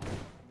shit.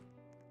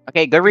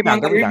 Okay, good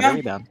rebound. Good Rebound,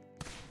 rebound. Good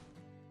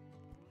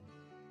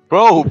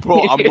Bro,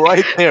 rebound. I'm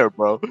right there,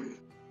 bro.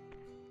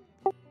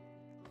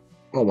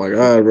 Oh my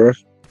god, bro.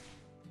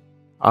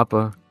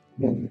 Oppo.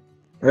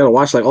 I gotta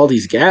watch like all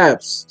these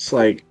gaps. It's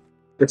like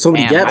there's so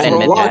many Damn, I gaps didn't on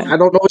the miss block. that. I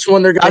don't know which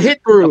one they're gonna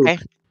hit through. Okay.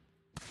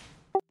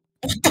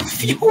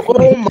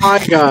 Oh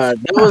my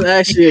god, that was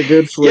actually a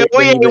good Yeah, flip.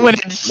 we ain't anyway.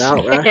 winning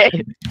Now,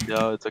 shit.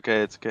 Yo, it's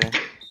okay. It's okay.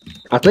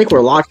 I think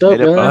we're locked up,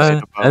 Made it guys.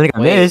 back. I think I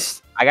Wait.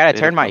 missed. I gotta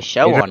turn my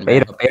show on, bro.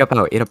 8 up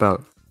out. 8 up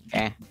out. Do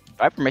I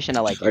have permission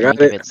to like I got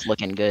drink if it. it's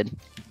looking good?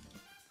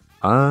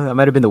 That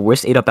might have been the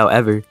worst 8 up out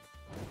ever.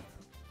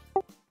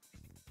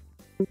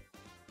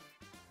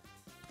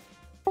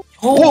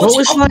 No, it's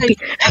like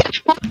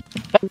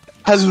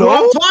Hello?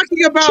 what I'm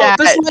talking about. Chat,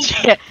 This like,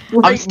 chat. I'm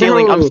like,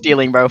 bro.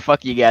 stealing, bro.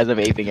 Fuck you guys. I'm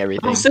aping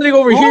everything. I'm sitting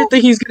over here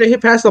thinking he's gonna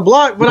hit past the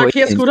block, but I Wait,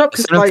 can't scoot up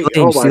because set up like,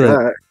 flames, oh my seal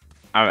it.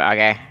 god.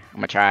 Okay, I'm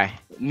gonna try.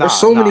 Nah, There's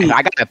so nah. many-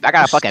 I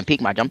gotta fucking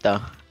peek my jump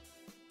though.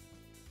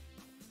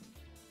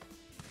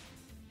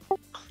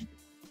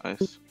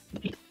 Nice.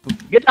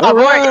 Good job, All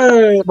boy.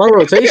 right, my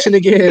rotation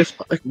again.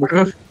 Fuck,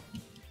 bro.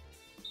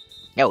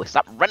 Yo,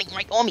 stop running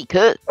right on me,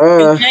 cuz.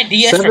 Uh, Can I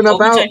DS for 7 up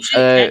Kobe out. type shit?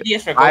 Can I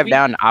DS for 5 Kobe?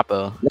 down,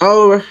 Oppo.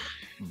 No,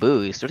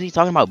 Boost. What are you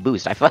talking about?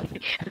 Boost. I'm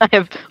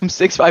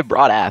 6'5"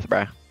 broad ass,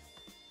 bro.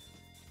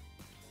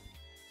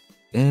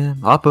 Damn,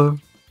 Oppo.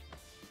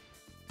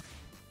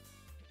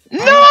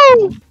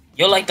 No.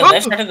 Yo, like the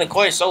left side of the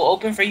court is so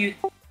open for you.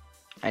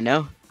 I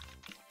know.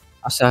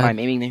 Outside. I'm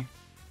aiming there.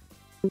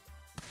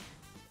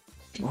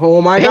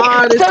 oh my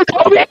god, it's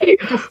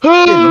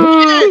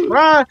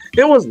bruh,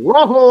 it was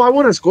low. I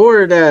would have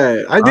scored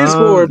that. I did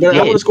score, but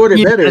I would have scored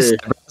it better.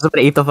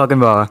 Somebody ate the fucking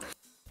ball.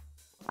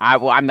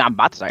 I'm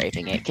about to start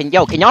aping it. Can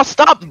y'all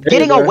stop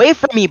getting bro. away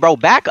from me, bro?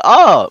 Back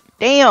up.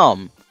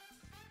 Damn.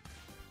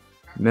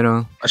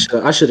 Middle.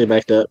 I should have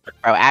backed up.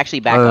 Bro, actually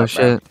back Oh up,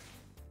 bro. shit.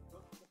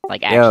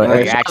 Like Yo, actually, bro,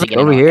 hey, you're actually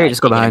getting over in my here, way.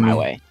 just go You're getting behind in my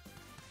me.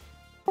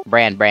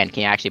 way. Brand,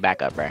 can you actually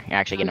back up, bro? You're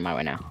actually getting in my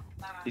way now.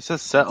 He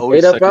says set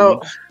always 8 up second.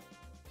 out.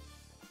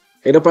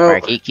 8 up Bro,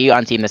 out. can you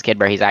unteam this kid,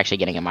 bro? He's actually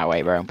getting in my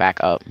way, bro. Back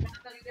up.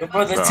 Yo,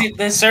 bro,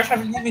 the surf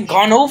haven't even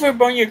gone over,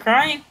 bro. And you're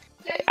crying.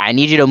 I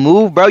need you to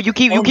move, bro. You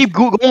keep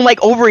going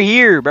like over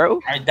here, bro.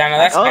 Alright, Dana,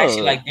 that's Oh.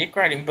 actually like dick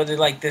riding, but they're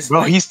like this.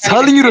 Bro, like, he's it's not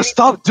telling even you to kidding.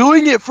 stop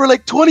doing it for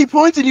like 20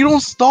 points and you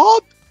don't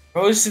stop?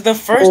 Bro, this is the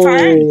first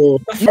time. Oh,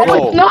 The first No,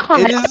 Bro, it's not.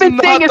 it I've is been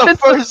saying not it the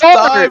since the first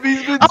start. time.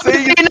 He's been I've been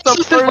saying saying it's it the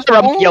since the first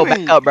start. Yo, point.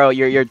 back up, bro.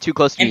 You're too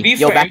close to And me.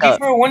 Yo, back up.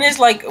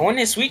 when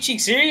is Sweet Cheek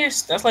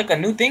serious? That's like a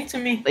new thing to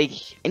me. Like,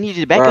 I need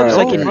you to back up so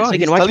I Bro, can, Bro, so I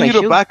he's can watch telling my you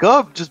to shoe. back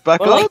up. Just back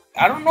But up. like,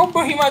 I don't know,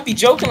 bro. He might be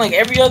joking like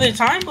every other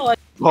time, but like,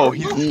 Oh,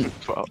 he's.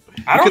 Bro,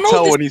 I you don't can know.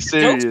 tell this when he's is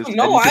jokes, serious.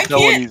 No, and you I can tell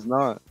when can't. he's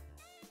not.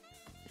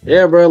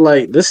 yeah, bro.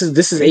 Like this is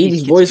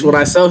Aiden's voice when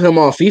I sell him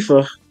on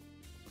FIFA.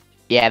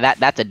 Yeah,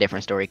 that's a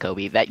different story,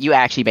 Kobe. That you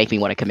actually make me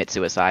want to commit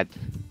suicide.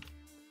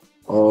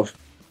 Oh,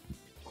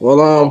 well,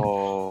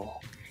 Oh.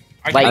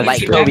 Are you Like, gonna like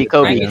team Kobe, back?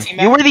 Are Kobe. you gonna team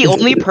You back? were the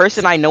only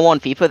person I know on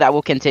FIFA that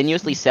will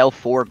continuously sell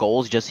 4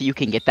 goals just so you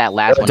can get that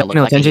last one to look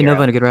No, like a Tenji hero.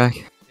 Nova in a good rack.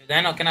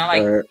 Daniel, can I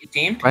like Alright. get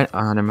teamed? Right?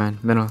 Oh, never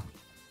mind. Middle.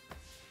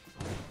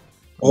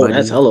 oh,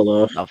 that's hella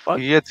low. The fuck?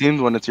 You get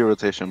teamed when it's your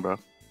rotation, bro.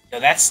 Yo,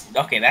 that's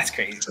okay. That's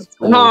crazy.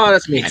 No,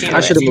 that's me. Team I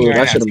should have Team me moved.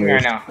 I right should have now, team me right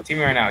moved. now. Team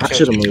me right now. I Chill.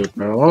 should have moved,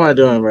 bro. What am I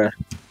doing, bro?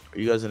 Are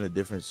you guys in a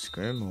different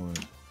scrim or?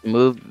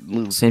 Move.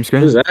 Same Who's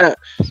screen. that?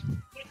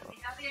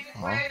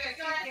 One.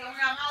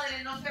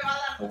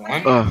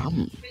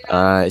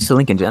 It's a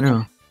link in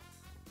general.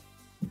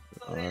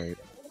 Alright.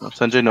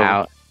 Sanjay, no.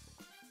 Out.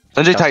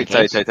 Sanjay,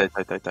 Just in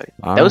tight.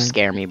 Those Alright,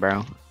 scare me,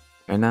 bro.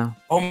 right now.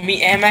 Oh,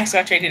 me and Max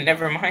got traded.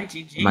 Never mind.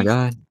 GG. Oh my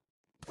god.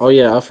 Oh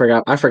yeah, I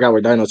forgot. I forgot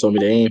where Dino told me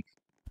to aim.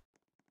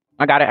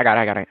 I got it.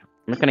 I'm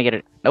just gonna get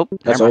it. Nope.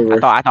 That's Never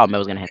mind. over. I thought Mel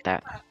was gonna hit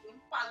that.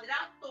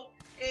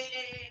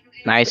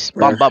 Nice.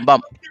 Bump.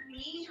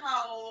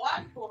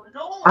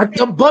 I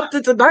bumped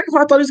it to Dino.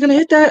 I thought he was gonna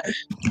hit that.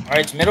 All right,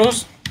 it's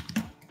middles.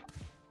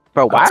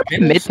 Bro, why That's are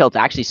middles. mid tilts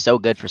actually so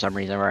good for some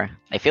reason, bro?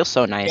 They feel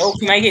so nice. Yo,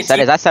 can I get Is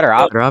teamed? that set her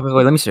out? Drop it.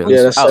 Wait, let me see.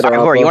 Yeah, that's Oh, set her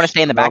Vore, up. you want to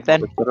stay in the back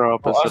then? Set her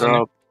up. Set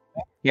her up.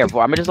 Here,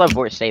 Vore, I'm gonna just let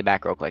Vore stay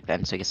back real quick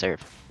then, so he can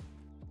serve.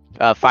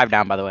 5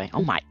 down, by the way.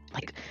 Oh my,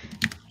 like,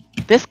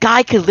 this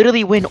guy could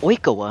literally win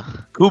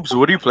Oikawa. Coops,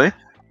 what do you play?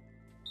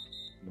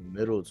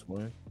 Middle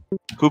twin.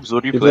 Coops,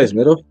 what do He you play? plays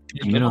middle.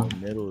 Middle.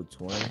 Middle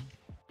twin.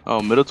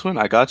 Oh, middle twin.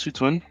 I got you,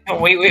 twin. Oh,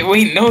 wait.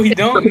 No, you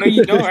don't. No,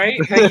 you don't. Right?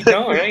 No, you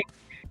don't. Right?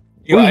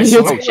 Yo, I Wait,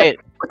 swear. Oh shit.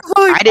 What the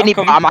I didn't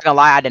even. coming. I'm not gonna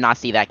lie. I did not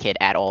see that kid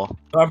at all.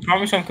 I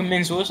promise I'm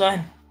committing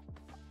suicide.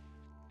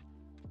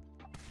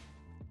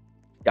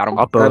 Got him.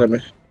 Up, Got him,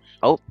 man.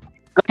 Good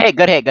hit.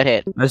 Good hit. Good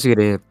hit. Let's get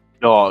it.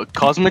 Yo,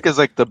 Cosmic is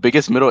like the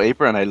biggest middle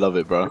aper, and I love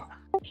it, bro.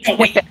 Oh,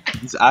 wait.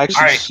 He's actually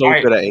Alright, so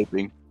alright. good at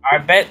aping.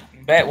 Alright,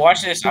 bet.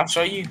 Watch this. I'll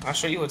show you.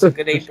 What's a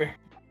good aper.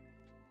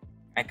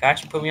 I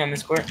got you. Put me on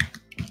this court.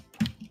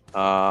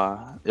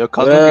 Yo,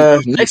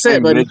 Cosmic. Next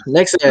set, buddy.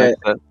 Next set.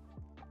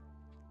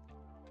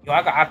 Yo,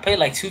 I played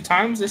like 2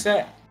 times this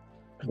set.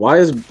 Why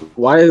is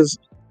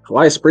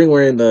Spring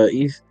wearing the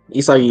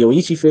Isagi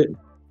Yoichi fit?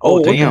 Oh,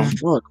 what the damn.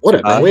 fuck? What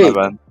a That's delay.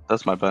 my bad.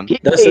 That's my bad.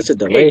 That's such a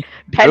delay.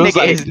 That It was nigga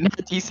like is not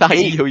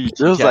Isagi Yoichi.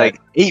 There was like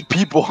 8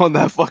 people on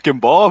that fucking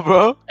ball,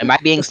 bro. Am I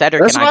being said or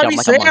That's can I what jump I'm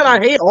like saying. a I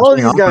monkey? hate all of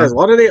these guys.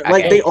 Why do they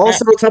like? Okay. They all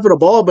sit on top of the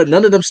ball, but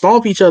none of them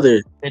stomp each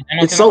other.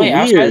 It's so weird.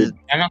 Outside?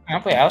 Can I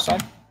play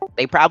outside?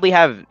 They probably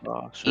have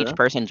Oh, sure. each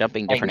person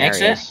jumping Like different next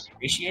set? areas.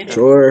 Appreciate it.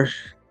 Sure.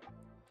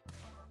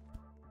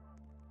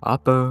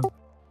 Oppo.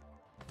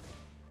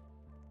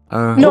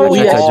 No,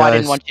 yeah, I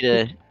didn't want you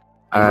to.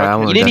 I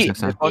want You to didn't adjust Your next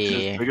time. fuck is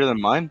Yeah. bigger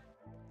than mine.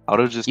 I would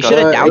have just You got should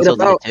have eight down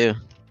tilted about. it too.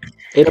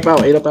 8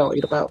 about, 8 about,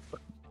 8 about.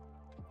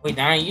 Wait,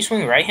 Donna, you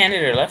swing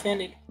right-handed or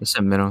left-handed? It's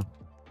in middle.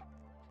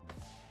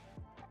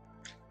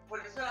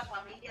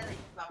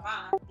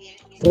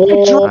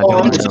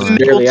 Oh, Into just the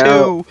barely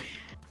out.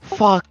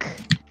 Fuck.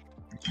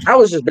 I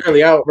was just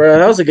barely out, bro.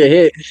 That was a good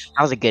hit.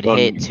 That was a good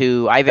hit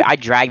too. I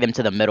dragged them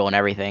to the middle and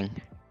everything.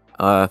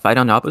 Fight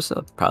on the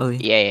opposite, probably.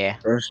 Yeah.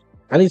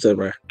 I need to,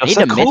 bro. I need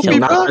to miss I'm him.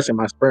 not pressing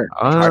my sprint.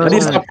 I I need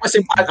to stop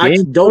pressing. I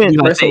don't be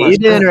I pressing say my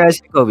Eden sprint. or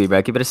SC Kobe,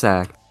 bro. Keep it a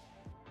sack.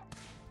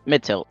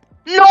 Mid tilt.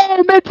 No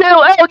mid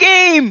tilt. L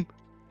game.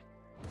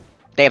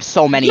 They have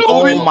so many.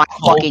 Oh my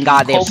fucking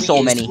god, they have Kobe so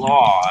is many.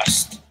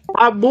 Lost.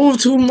 I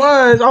moved too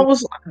much. I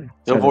was.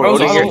 Yo, boy, Bro,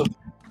 what is you're- it?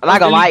 I'm not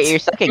gonna lie, you're You're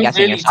second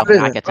guessing really yourself.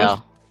 touching I could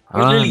tell.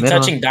 You're literally middle.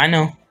 touching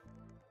Dino.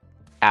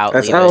 Out.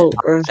 That's leave it. out,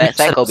 bro.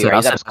 Set Kobe, right?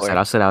 He's at a score.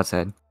 I'll sit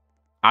outside.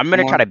 I'm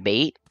gonna Come try on. to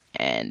bait,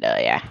 and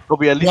yeah.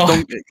 Kobe, at least No, don't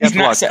he's get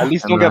not blocked. set. At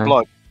least don't I'm get not.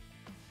 blocked.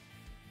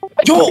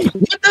 Yo, what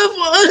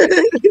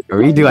the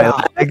Redo. I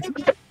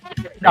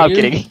like. No, I'm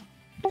kidding.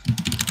 fuck?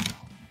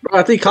 Bro,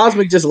 I think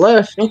Cosmic just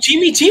left. Yo, team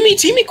me,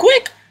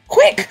 quick!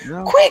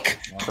 Yeah.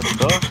 Let's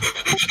go.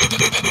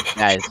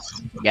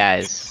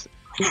 Guys.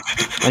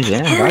 Oh,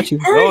 yeah, I got you.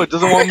 No, it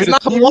doesn't want me It's to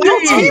not team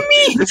Hawaii.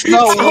 you. It's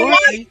not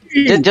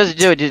working. Just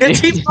do it. It's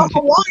Team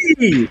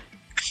Hawaii.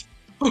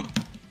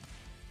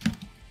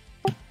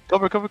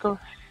 Cover.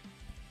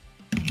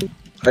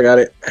 I got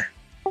it.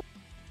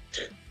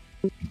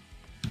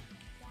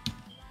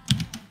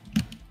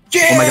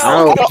 Yeah! Oh my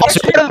god.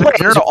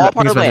 Oh. All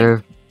part of the plan.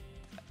 Reserve.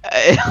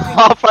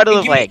 All part of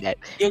the plan, guys.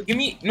 Yo, give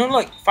me, no,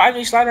 like,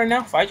 5J slide right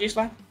now, 5J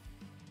slide.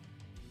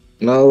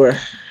 No, we're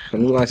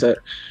moving like that.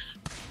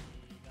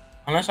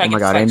 Unless I Oh my get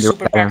god, I like didn't do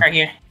super it. back right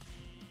here.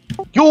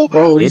 Yo,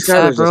 Bro, these It's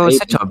guys bro. are It's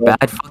just such a aping, bro.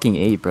 bad fucking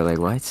 8, bro. Like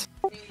what?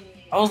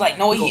 I was like,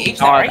 no, he apes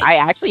No, that, right? I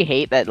actually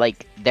hate that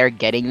like they're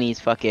getting these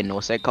fucking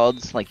what's it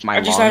called? Like my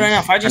 5G longs. slide right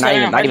now, 5G Or slide right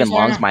now, not 5G even slide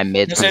longs, right my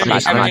mids. No, 'cause 70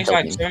 I'm not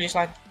slide, tilting. 70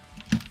 slide.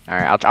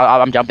 Alright,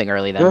 I'm jumping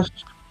early then.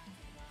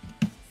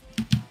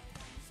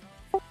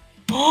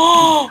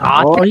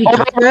 Oh, he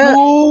got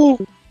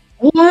that?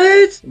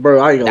 What? Bro,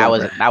 I ain't gonna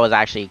lie, That was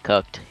actually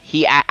cooked.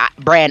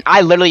 Brand,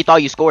 I literally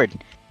thought you scored.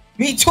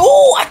 Me too,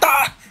 I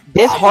thought.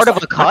 This hard of a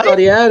bro. I thought cut?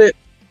 he had it.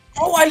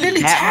 Bro, I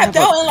literally That tapped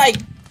motherfucker- out and like,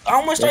 I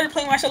almost started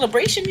playing my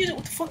celebration music.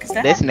 What the fuck is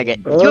that? This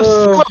nigga. Uh. Your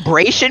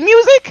celebration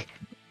music?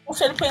 I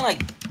started playing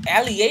like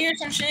Ali A or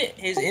some shit.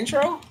 His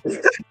intro.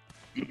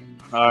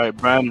 all right,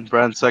 Brand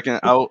second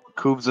out.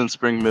 Coobs in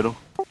Spring middle.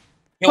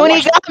 Yo, 20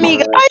 watch, got me,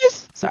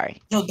 guys. Sorry.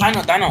 yo,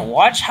 Dino,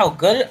 watch how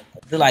good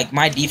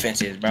my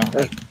defense is, bro.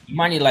 Like, you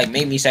might need to like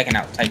make me second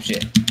out type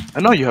shit.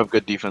 I know you have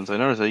good defense. I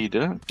never said you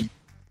didn't.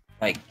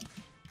 But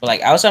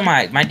like outside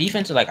my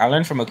defense, like I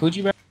learned from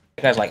Akuchi, bro.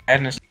 That guy's like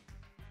adding this.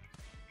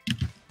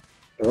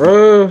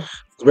 Bro,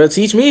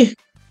 teach me.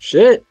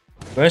 Shit.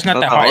 Bro, it's not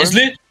That's that hard.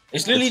 hard?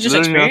 It's literally It's just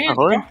literally not that experience,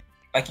 hard? bro.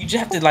 Like you just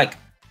have to like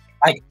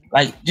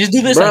just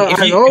do this. Bro, like, if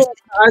I you, know.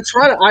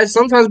 I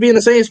sometimes be in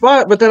the same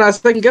spot, but then I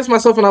second guess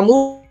myself and I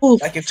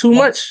move Like if- too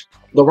much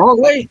the wrong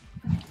way.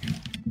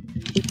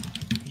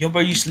 Yo,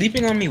 bro, you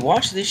sleeping on me?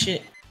 Watch this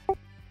shit.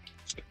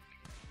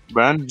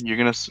 Brand, you're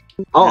gonna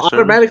I'll Yes, sir.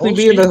 automatically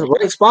be in the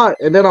right spot,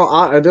 and then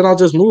I'll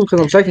just move because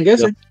I'm second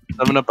guessing.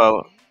 7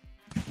 about.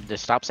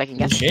 Just stop second Oh,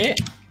 guessing.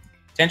 shit.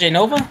 Tenjay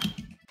Nova.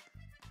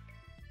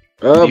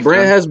 Brand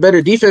Defense. has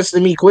better defense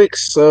than me,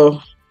 quicks,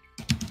 so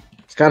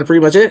it's kind of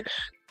pretty much it.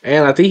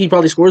 And I think he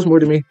probably scores more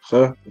than me,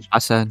 so I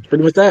said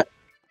pretty much that.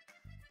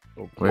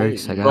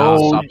 works. I got Bro,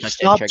 Stop you touching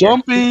stop trigger.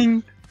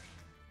 jumping.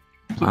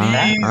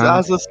 Please,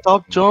 Asa,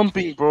 stop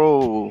jumping,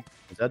 bro.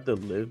 Is that the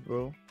live,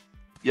 bro?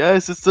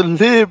 Yes, it's the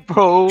lid,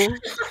 bro. Can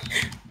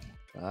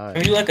we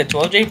Alright. do like a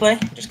 12J play?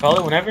 Just call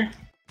it whenever.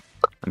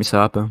 Let me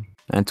stop him.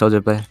 And told you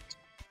to play.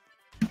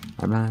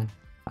 Alright.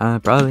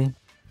 Probably.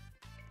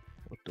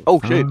 What the Oh,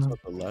 fuck? shit. Is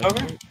that the last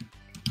Over.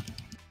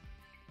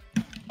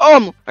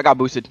 one? I got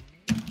boosted.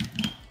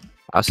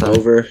 Outside.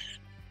 Over.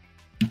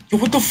 Yo,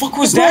 what the fuck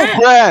was that?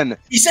 Bren!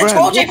 He said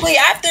Bren, 12J play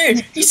after.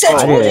 He said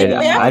Oh, 12J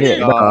play I after. did,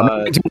 bro. I'm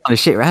not doing on a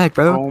shit rack,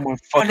 bro. Oh my I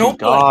fucking know, but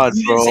god,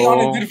 you didn't say on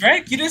a bro. good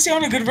rec. You didn't say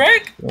on a good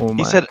rec. Oh my.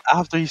 He said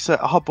after he said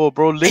Oppo,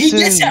 bro. Listen. He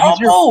did say use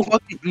your Oppo.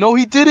 fucking- No,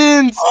 he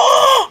didn't.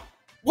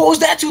 What was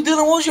that to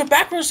Dylan? What was your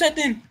back row set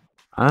then?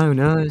 I don't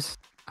know. It's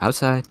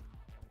outside.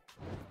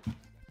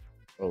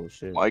 Oh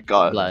shit. My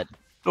god. Blood.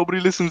 Nobody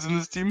listens in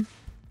this team.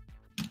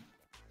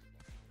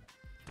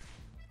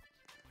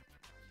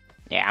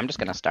 Yeah, I'm just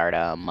gonna start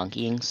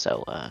monkeying.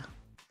 So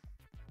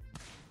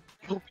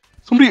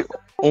Somebody.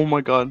 Oh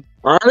my god.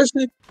 I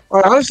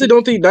honestly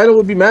don't think Dino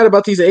would be mad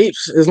about these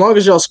apes as long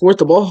as y'all squirt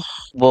the ball.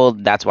 well,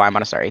 that's why I'm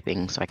gonna start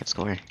aping so I can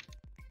score.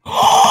 I'm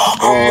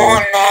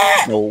on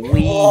that. No,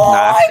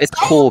 nah, it's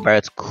cool, bro.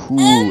 It's cool.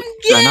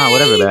 Nah, nah,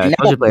 whatever, man. No,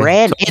 Soldier play.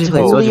 Brand, Soldier it's play,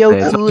 soldier Julio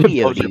play, soldier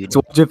Coolio, play, dude.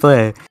 Soldier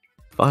play.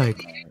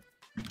 Fuck.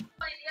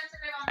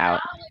 Out.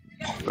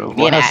 Bro,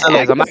 Me and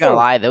what-Az, I'm not gonna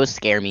lie, those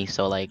scare me.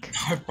 So like,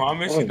 I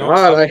promise Oh you my don't.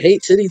 god, I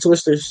hate titty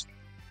twisters.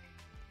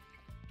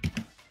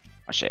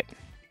 oh shit,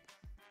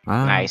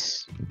 Wow.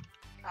 nice.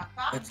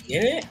 Let's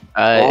get it.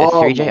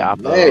 Oh, 3J my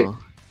Oppo. leg.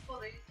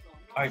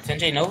 Alright,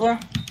 10J Nova.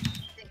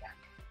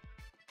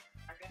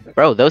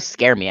 Bro, those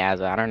scare me,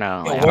 as I don't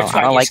know. Yo, I what's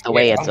don't like like the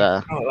way it's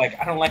I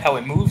don't like how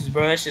it moves,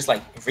 bro. It's just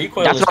like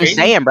recoil. That's is what I'm crazy.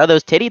 saying, bro.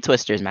 Those titty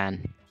twisters,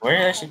 man. Where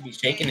that should be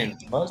shaking and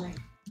buzzing.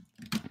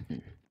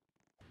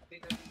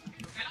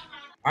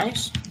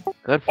 Nice.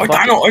 Good. Or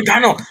fucking-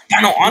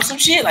 Dino on some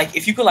shit. Like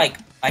if you could like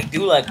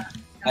do like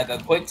a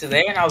quick to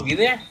there and I'll be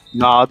there.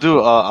 No, I'll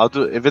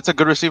do. If it's a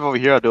good receive over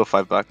here, I'll do a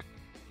 5-back.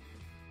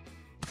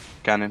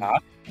 Cannon.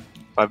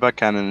 5-back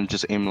cannon and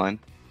just aim line.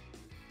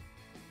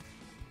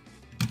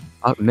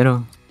 Up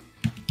middle.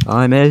 Oh,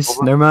 I missed.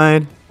 Over. Never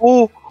mind.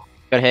 Oh,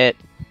 Good hit.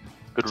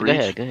 good It's a reach.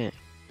 good hit. Good hit.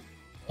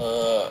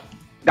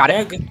 Got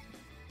yeah, it. good.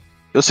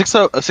 Yo,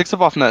 6-up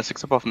off net.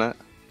 6-up off net.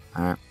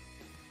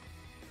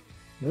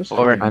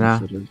 Over. I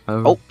know.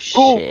 Oh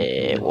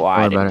shit!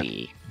 Why Don't worry did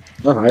we?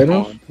 Oh, I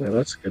know. Yeah,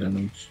 that's good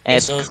enough.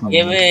 It's So cool.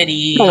 give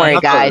it. Don't worry,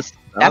 That's guys.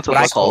 That's what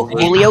I what's call over.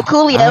 Julio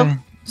Coolio. Alright.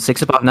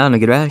 6 up off now and a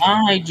good rack.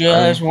 I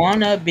just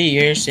wanna be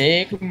your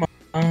Sigma.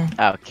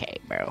 Okay,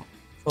 bro.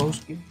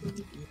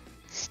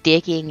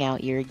 Sticking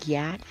out your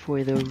gat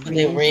for the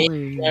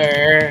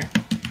Rizzler.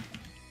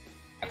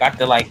 I got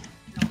the like.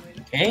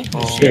 Okay.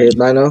 Shit,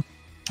 Dino.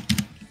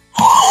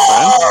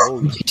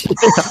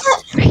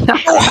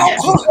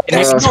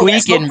 It's Uh,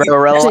 tweaking,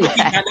 bro.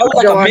 That was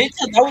like a mid.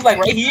 That was like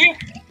right here.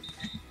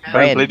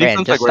 Brand, play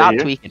defense just like right stop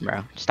here. tweaking,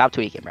 bro. Stop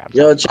tweaking, bro.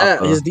 Yo, chat,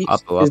 Upper, his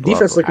upper,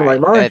 defense upper, looking like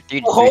alright. mine.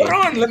 Dude, Oh, hold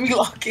on, let me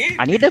lock in.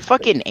 I need to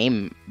fucking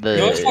aim the.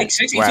 Yo, it's like where I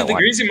 62 want.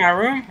 degrees in my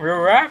room. Real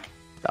rap.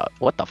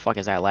 What the fuck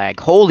is that lag?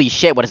 Holy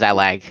shit! What is that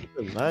lag?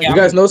 Yeah, You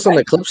guys noticed on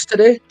the clips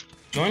today?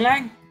 Join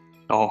lag.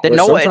 Oh, Didn't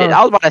Well, know what sometimes- I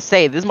was about to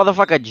say. This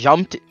motherfucker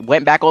jumped,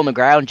 went back on the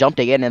ground, jumped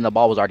again, and the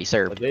ball was already Are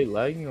served. they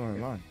lagging or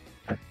am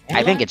I?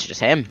 I think it's just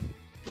him.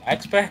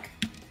 Lag spec.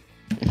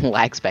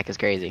 Lag spec is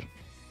crazy.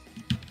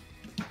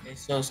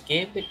 It's so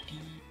skippity.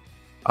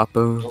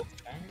 Uppo.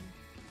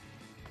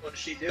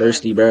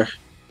 Thirsty, bro.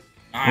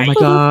 Oh my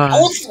god.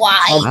 Don't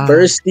fly. I'm Wow.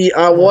 thirsty.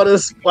 I want to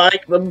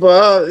spike the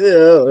ball.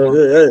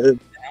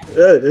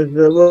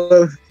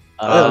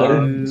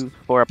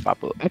 For a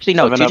Papu. Actually,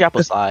 no. 7 up.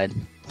 2 slide.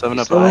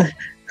 7-up.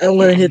 I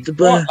want to hit the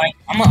ball. Like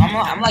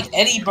I'm like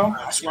Eddie, bro.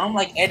 I swear I'm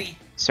like Eddie.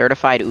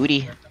 Certified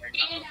Udi.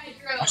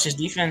 Watch his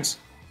defense.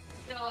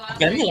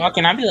 Can I be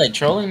locking? I be like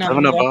trolling now.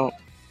 7-up out.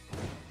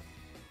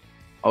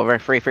 Over.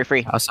 Free.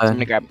 Outside.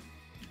 Somebody grab.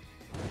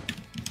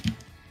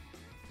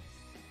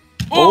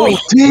 Oh,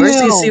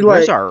 See,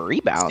 Where's like, our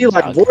rebound? see,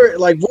 like,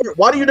 Vort,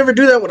 why do you never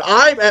do that when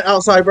I'm at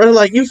outside, bro?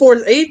 Like, you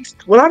force 8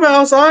 when I'm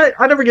outside,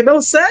 I never get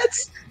no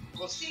sets.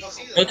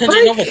 Yo,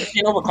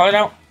 continue over, call it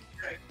out.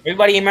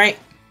 Everybody aim right.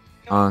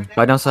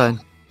 Right outside.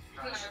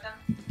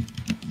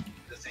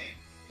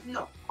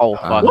 Oh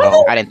fuck!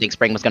 What? I didn't think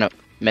Spring was gonna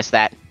miss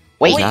that.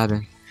 Wait, What's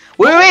happening?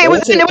 wait! It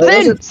was Was in! it- It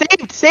was in!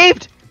 was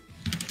Saved!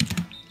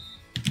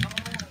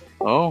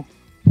 Oh.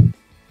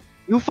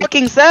 You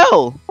fucking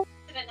sell!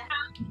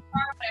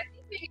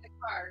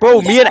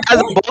 Bro, me and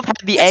Azza both had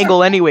the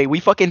angle anyway. We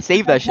fucking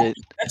saved that shit.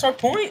 That's our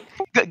point.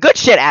 Good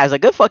shit,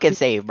 Azza. Good fucking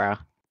save, bro.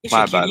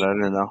 My bad. I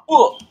didn't know.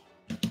 Oh,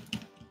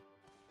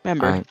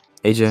 Remember? Alright.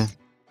 AJ.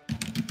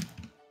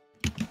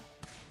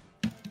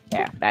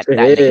 Yeah, that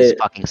nigga's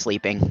fucking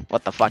sleeping.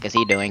 What the fuck is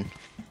he doing?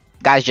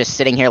 Guy's just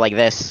sitting here like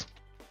this.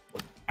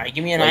 alright,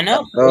 give me a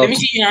 9-up. Oh. Let me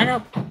see your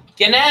 9-up.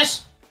 Get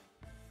ass.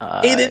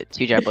 Eat it.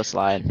 2 jet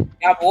slide.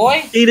 Yeah,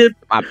 boy. Eat it.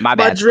 My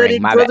bad, dreaded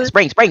Spring. My brother.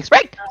 bad. Spring.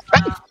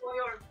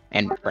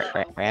 And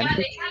Brand.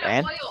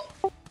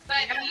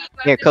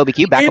 Here, Kobe,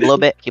 can you back up a little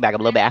bit? Can you back up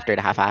a little bit after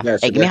the high five?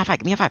 Yes, Hey, give me a yes. high five.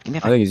 Give me a high five. Give me a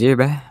I five. think he's here,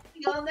 bro.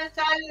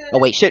 Oh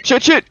wait, shit.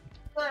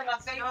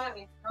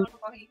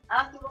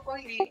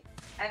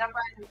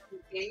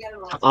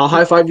 I'll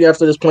high five you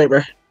after this point,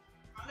 bro.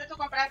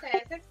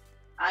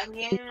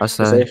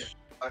 Outside. Safe.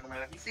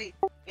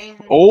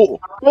 Oh.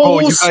 Oh,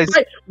 you guys-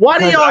 Spike. Why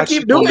do guys y'all actually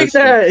keep doing don't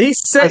that?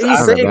 He's Guys,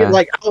 saying it bro.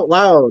 like out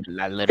loud.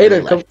 I literally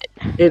Aiden, come. left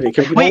it. Aiden,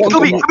 come. Wait,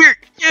 Kobe, come here.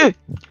 Yeah.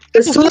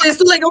 It's too late. It's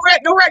too late. Go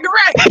rack. Go rack. Go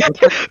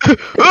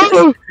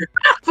rack.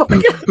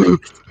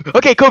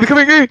 Okay, Kobe,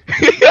 come here.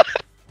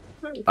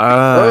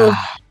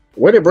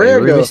 Where did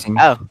Brand we're go? missing.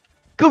 Oh,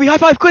 Kobe, high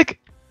five, quick.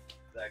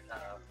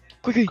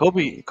 Quickly.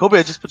 Kobe,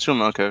 I just put you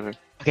on. Okay.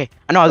 Okay,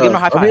 I know. I was giving him a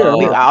high five. here.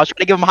 I was trying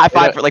to give him a high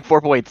five for like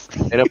 4 points.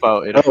 8 up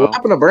out. 8 Oh, up what out.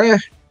 happened to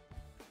Brand?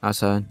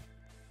 Outside.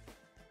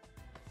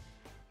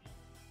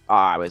 Oh,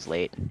 I was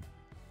late.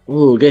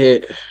 Ooh, good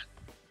hit.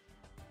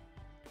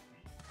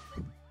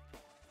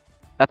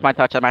 That's my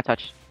touch. That's my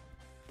touch.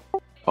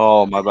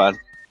 Oh, my bad.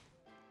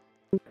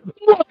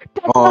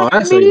 Oh,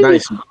 that's like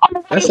nice.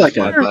 That's like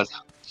My a. bad.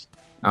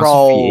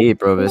 Bro,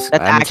 bro, this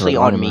That's I haven't actually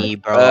told on him, me,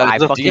 bro. Uh, I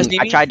do you guys fucking need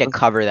I me? tried to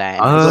cover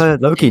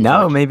that. Loki,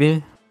 now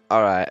maybe.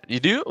 All right. You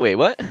do? Wait,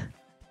 what?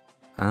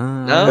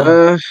 Oh.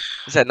 No? You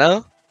said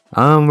no?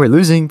 We're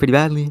losing pretty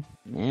badly.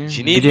 Yeah.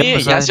 You need Did you me?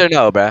 emphasize? Yes or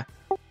no, bruh?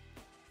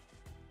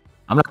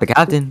 I'm not the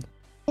captain.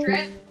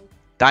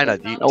 Dinah,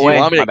 do you No way,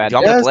 want me my to, bad. do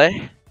you want me to Yes.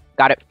 play?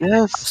 Got it.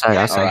 Yes. Outside,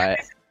 All outside. right.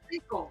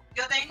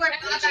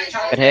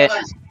 Good hit.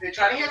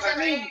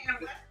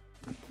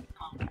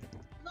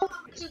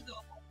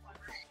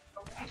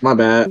 My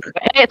bad.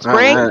 Hey, it's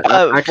Spring.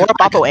 I For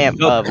Boppo amp.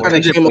 No, kind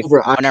of came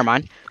over. Oh, never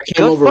mind. I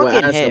came Good over with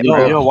fucking ass hit, and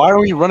bro. Yo, why are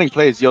we running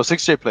plays? Yo,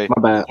 6J play.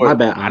 My bad. My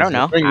bad. I don't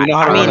know. Spring, you know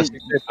how to I run a mean,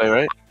 6J play,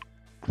 right?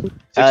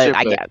 6J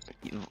I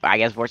play.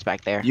 guess Vort's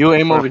back there. You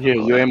aim over here.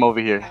 You aim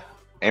over here.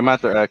 Aim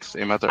at their X.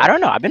 Aim at their I X.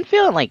 don't know. I've been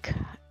feeling like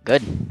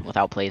good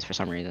without plays for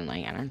some reason.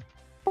 Like I don't.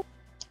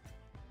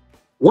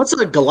 What's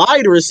a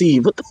glide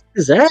receive? What the fuck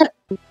is that?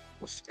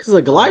 Because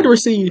a glide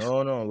receive.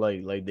 No,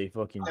 like they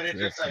fucking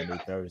tripped and they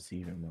start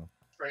receiving, bro.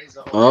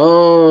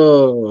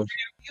 Oh.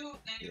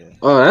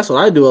 Oh, that's what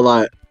I do a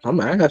lot. I'm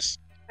ass.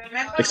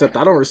 Except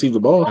I don't receive the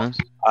ball. Huh?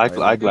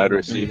 I glide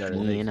receive.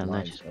 You know,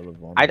 that's-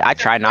 I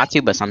try not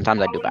to, but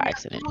sometimes I do by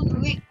accident.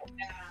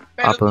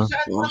 Papa.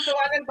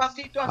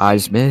 I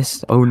just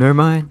missed. Oh, never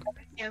mind.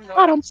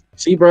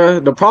 See, bro,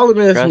 the problem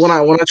is Trust. when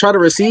I try to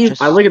receive,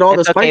 I look at all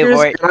the It's okay, spikers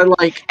Vort. and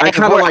I Hey,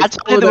 kind of Vort, I like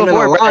told follow you them in a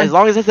before, but line. as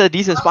long as it's a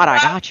decent spot, I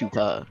got you, cuz.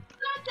 I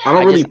don't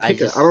I really just- I pick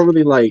just- I don't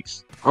really like.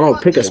 I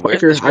don't pick a Yo,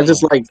 where's spiker. the I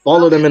just like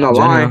follow them in a General.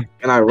 line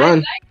and I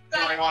run.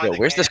 Yo,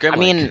 where's the scrim? I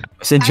mean,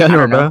 It's in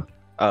general, know. bro.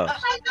 Oh.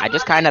 I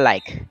just kind of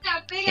like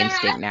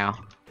instinct now,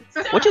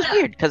 which is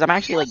weird because I'm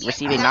actually like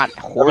receiving not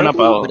horribly,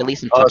 but at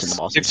least I'm touching the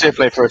ball. 6J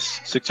play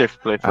first. 6J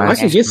play first. I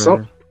should get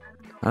some.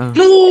 Oh.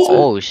 No,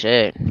 Oh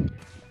shit!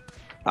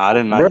 I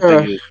did not Bruh.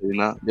 think he was doing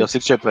that. Yo,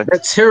 6J play.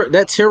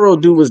 that Taro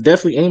dude was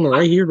definitely aiming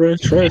right here, bro.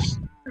 Trust.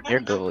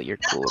 You're cool. You're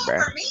cool, bro.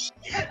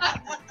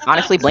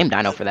 Honestly, blame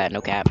Dino for that. No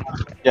cap.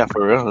 Yeah,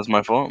 for real. That's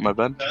my fault. My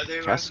bad.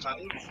 Trust.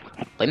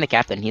 Blame the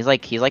captain. He's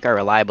like our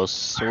reliable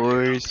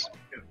source.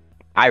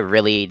 I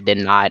really did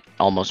not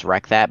almost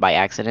wreck that by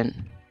accident.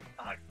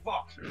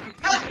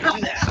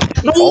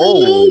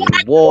 Oh,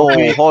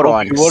 whoa! Hold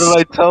on. What did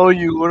I tell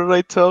you? What did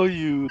I tell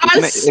you? I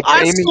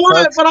saw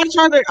that,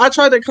 but I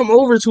tried to come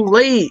over too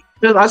late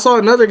because I saw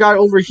another guy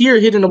over here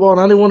hitting the ball, and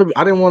I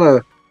didn't want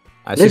to.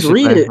 Let's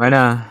read it. Right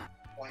now.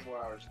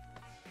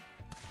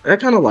 That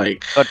kind of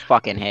like, Good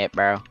fucking hit,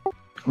 bro.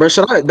 bro.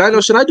 Should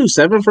I do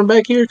 7 from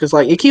back here? Because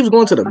like it keeps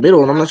going to the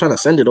middle, and I'm not trying to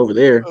send it over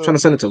there. I'm trying to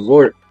send it to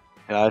Vort.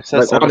 Yeah, I said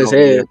Like, 7 on his over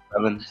here, head.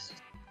 7.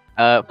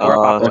 For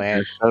Boppo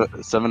okay.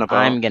 amp. 7 up.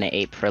 I'm gonna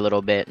ape for a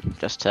little bit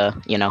just to,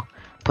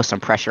 put some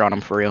pressure on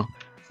him for real.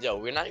 Yo,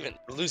 we're not even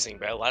losing,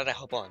 bro. Why did I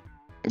hop on?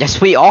 Yes,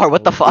 we are.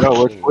 What the fuck?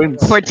 Yo, we're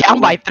twins. We're down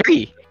by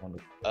 3.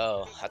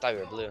 Oh, I thought we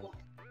were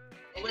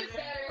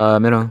blue.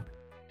 Middle.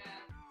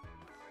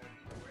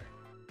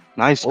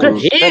 Nice, Good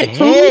dude. Good hit,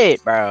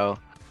 hit, bro.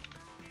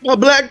 my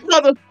black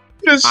brother.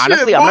 Good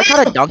Honestly, shit, I'm gonna boy.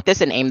 try to dunk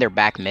this and aim their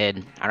back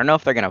mid. I don't know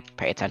if they're gonna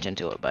pay attention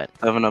to it, but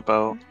 7 up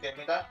out.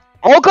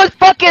 oh, good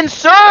fucking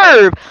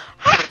serve!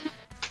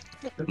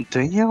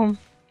 Damn.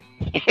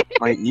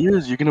 My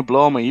ears. You're gonna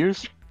blow out my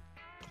ears?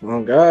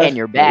 Oh god. And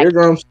you're back.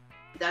 Eardrums.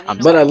 I'm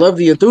But I love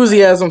the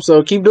enthusiasm,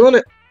 so keep doing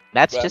it.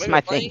 That's Bro, just we my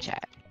were thing, playing.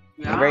 chat.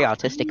 I'm a very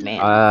autistic man.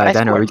 But I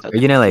Dino, are scored.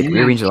 you gonna like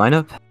rearrange the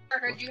lineup?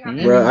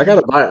 Bro, I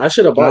gotta buy. I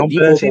should have bought No,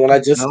 Depot Bessie, when I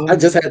just no. had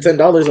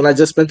 $10 and I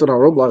just spent it on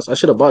Roblox. I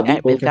should have bought That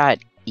Depot. bit got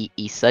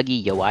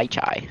Isagi Yowai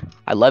Chai.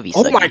 I love Isagi.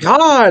 Oh my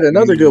god,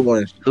 another good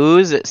one.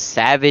 Who's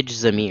Savage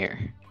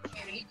Zamir?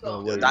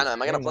 Dino,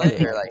 am I gonna play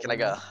or like can I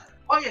go?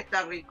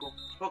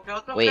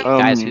 Wait, Um,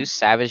 guys, who's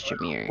Savage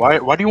Jamir?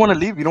 Why do you want to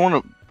leave? You don't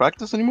want to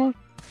practice anymore?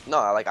 No,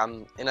 like I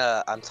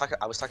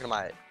was talking to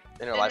my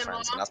inner life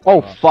friends and that's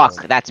Oh fuck,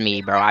 that's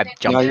me, bro. I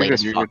jumped No, you're late good.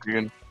 as You're fuck. good.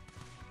 You're good.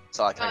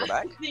 so like, can I go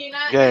back?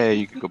 Yeah,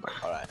 you can go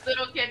back. Alright.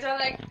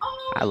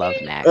 I love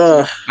Max.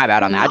 Uh, My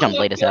bad on that. I jumped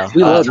late as hell.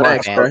 we love sorry,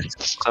 Max, man. bro.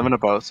 7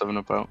 up out. 7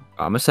 up out.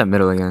 I'm gonna set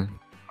middle again.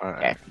 All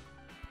right.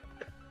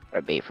 Okay.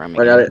 Or bait from me.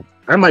 I got it.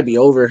 That might be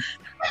over.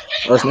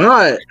 Oh, it's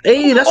not.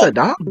 Hey, that's a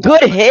dom.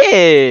 Good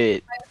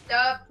hit.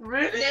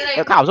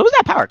 Yo, Cobbs, what was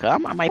that power cut? I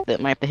might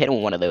have to hit him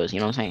with one of those. You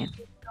know what I'm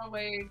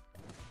saying?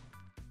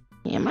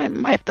 Yeah,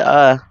 might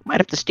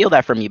have to steal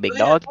that from you, big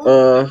dog.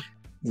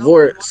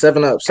 Vort,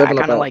 7 up, I 7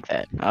 up. kind of like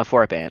that.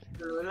 4 up and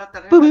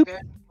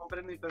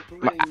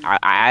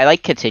I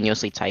like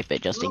continuously type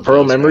it just in case.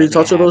 Pearl memory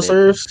bro, touch of those have it.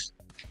 serves.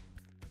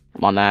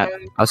 I'm on that.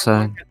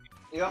 Outside.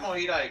 Good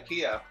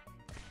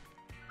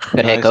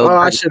hit, Nice. Kobe. Oh,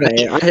 I should have.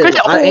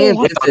 I aimed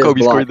into his Kobe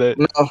block. scored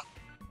that.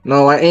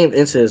 No, I aimed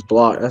into his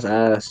block. That's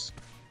ass.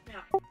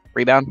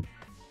 Rebound.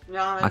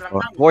 My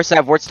fault.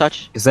 Vort's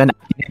touch. Is that?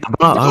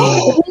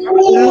 Oh,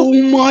 Oh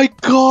my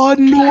god,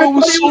 no, I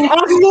was so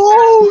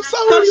close.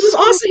 I thought he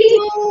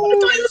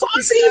was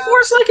Aussie for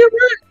a second,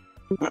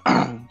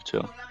 bro.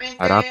 Chill.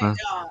 Arapa.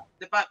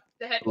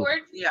 The headboard?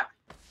 Yeah.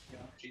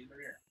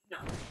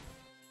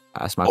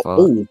 That's my fault.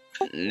 Oh,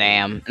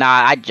 Damn.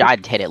 Nah,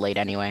 I'd hit it late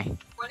anyway.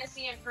 Want to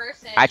see in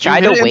person? I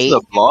tried You to hit wait. into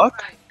the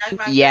block?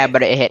 Yeah,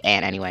 but it hit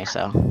Ant anyway,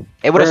 so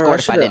it would have scored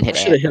if I didn't hit I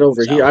should Ant. have hit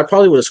over so. here. I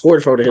probably would have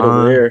scored if I would have hit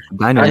over there.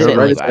 Dino, I hit hit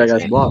right like into that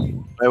guy's that. block.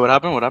 Wait, what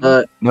happened? What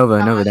happened? Nova,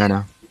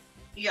 Dino.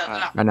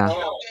 Right now.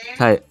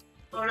 Tight.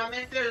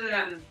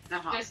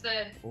 Just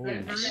the.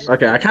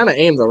 Okay, I kind of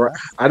aimed the right.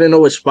 I didn't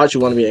know which spot you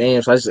wanted me to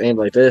aim, so I just aimed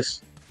like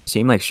this.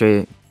 Seem like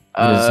straight.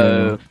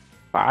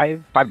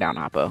 Five down,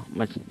 Oppo. I'm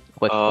gonna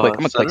quick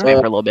center? spam for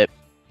a little bit.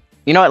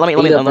 You know what? Let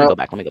me go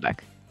back. Let me go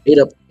back. 8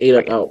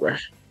 up out, bro.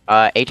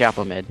 H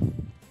apple mid.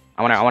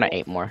 I wanna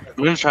 8 more.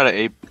 I'm gonna try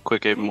to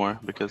quick ape more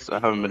because I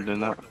haven't been doing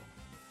that.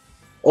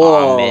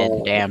 Oh,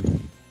 mid.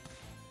 Damn.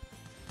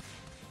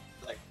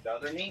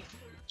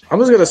 I'm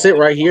just gonna sit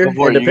right here,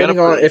 Boy, and you depending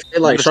gotta on put- if they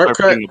like you gotta sharp start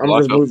cut, putting the I'm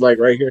block just up. move like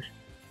right here.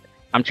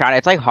 I'm trying.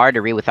 It's like hard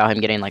to read without him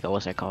getting like a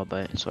what's it called,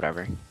 but it's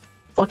whatever.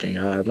 Fucking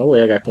god, no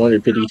way I got corner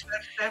pity.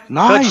 Good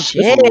Nice.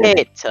 shit.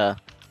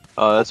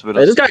 Oh, that's a bit.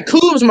 Hey, this guy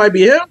Coobs might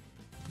be him.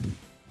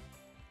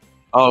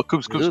 Oh,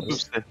 Coops.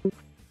 Coobs,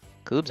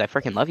 I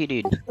freaking love you,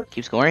 dude.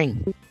 Keep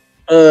scoring.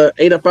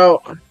 8 up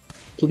out.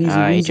 Please,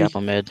 H easy.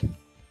 apple mid.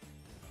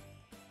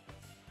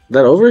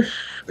 That over?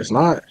 It's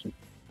not.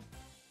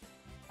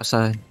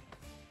 Outside.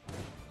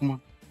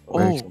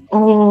 Oh,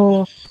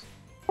 Oh.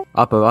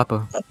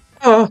 Oppo.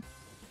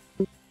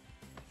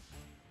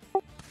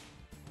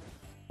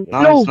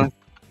 nice.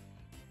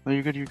 No,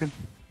 you're good.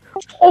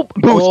 Oh,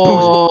 boost.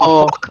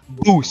 Oh.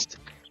 Boost.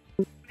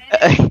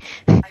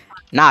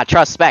 Nah,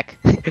 trust Spec.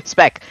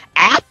 Spec.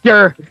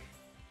 After.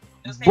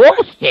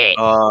 Bullshit.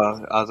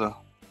 Aza.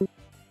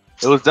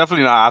 It was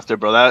definitely not after,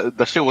 bro.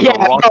 That shit was Yeah,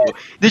 a rocket. bro.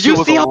 Did you Shit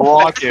was see a how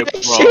rocket, that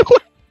bro? shit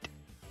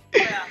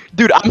went?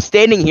 Dude, I'm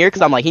standing here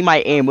because I'm like, he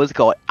might aim. What's it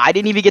called? I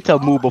didn't even get to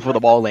move before the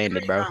ball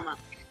landed, bro. From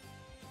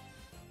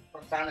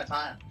time to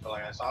time. So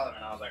like I saw them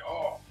and I was like,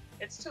 oh.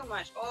 It's too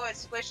much. Oh,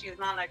 it's squishy. It's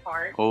not like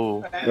hard.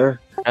 Oh, Yeah.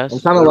 I'm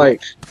kind of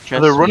like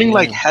they're running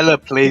like hella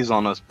plays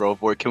on us, bro.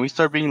 Boy, can we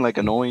start being like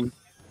annoying?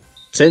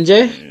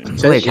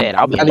 10J? Like, Shit,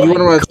 I'll be And you want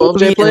to run a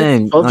 12J play?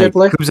 12J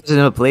play? Coops doesn't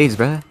know plays,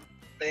 bro.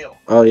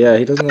 Oh yeah,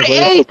 he doesn't know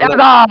play. Hey,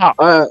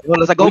 Well,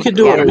 let's like go. we can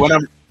do it.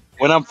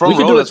 When I'm from We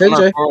can row, do it, that's when I'm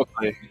 10J. pro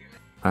play.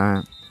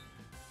 Alright.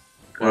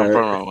 When I'm from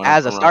row, when I'm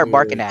As a from start row.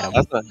 barking at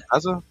him.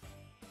 As a.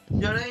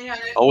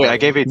 Oh wait, I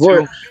gave it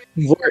Vort,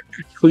 two. Vort,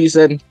 who you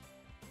said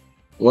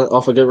went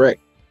off a good wreck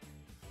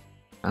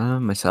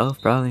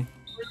Myself probably.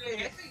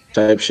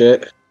 type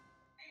shit.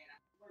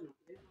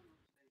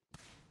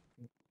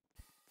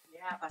 Yeah,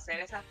 hacer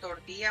esa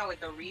tortilla with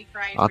the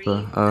refried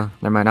Oppo.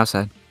 Never mind.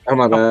 Outside. Oh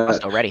my bad.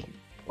 Still ready.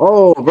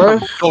 Oh, bro.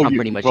 I'm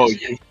pretty much. Bro,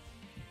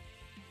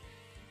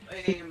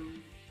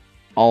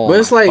 Oh, But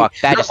it's my like fuck.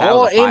 That they're just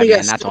all sounds like aiming man.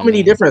 at That's so on many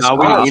me. different Nah,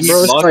 we spots, need bro.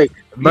 It's block. like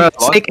Bro,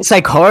 it's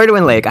like hard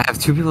when like I have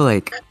two people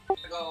like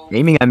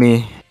aiming at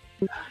me.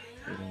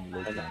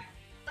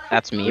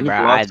 That's me, bro.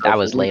 I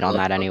was late on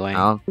that anyway.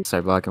 I'll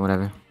start blocking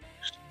whatever.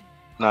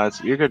 Nah,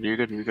 you're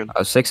good.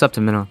 6 up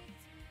to middle.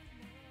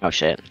 Oh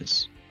shit.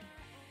 It's-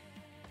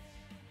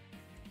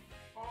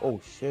 Oh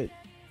shit.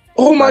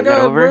 oh my Is that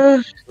god, over? bro.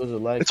 Was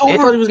it like? It's I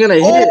thought he was gonna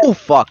hit it. Oh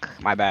fuck.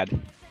 My bad.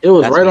 It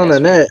was That's right me, on the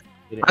that's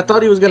net. I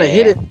thought he was gonna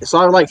hit it, so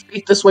I like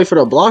faked this way for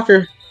the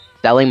blocker.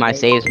 Selling my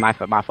saves, my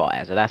fault.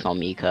 As that's on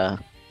me, cuh.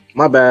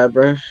 My bad,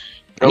 bro.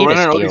 I need Run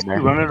a it steal, OTC. bro.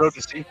 Run it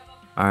OTC.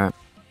 Alright.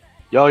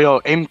 Yo,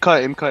 aim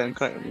cut.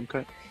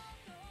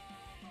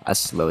 That's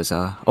slow as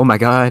hell. Oh my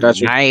god. Got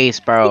you.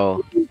 Nice,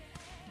 bro.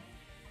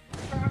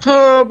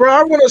 Bro,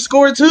 I want to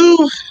score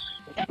too.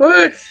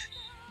 What?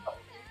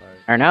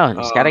 Or no,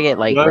 just gotta get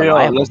like Yo,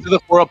 reliable. let's do the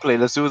 4-up play.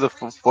 Let's do the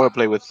 4-up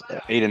play with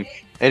Aiden.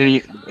 Aiden,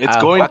 it's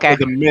Oh, going okay.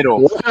 to the middle.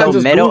 What So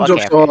just middle? boom jump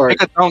Okay, so hard?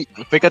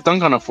 Pick a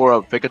dunk on a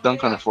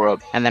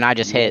 4-up. And then I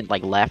just hit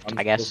like left,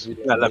 I guess.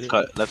 Yeah, left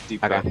cut, left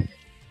deep cut. Okay.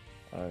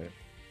 Alright.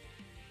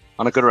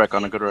 On a good rec.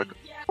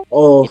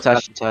 Oh, You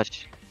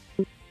touch.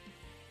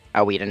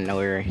 Oh, we didn't know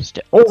we were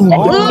still. oh,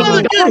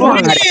 my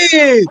good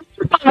hit!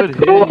 Good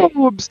hit.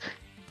 Boobs.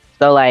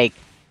 So like,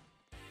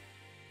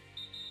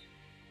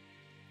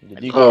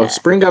 Oh,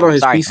 Spring got on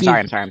his sorry, PC.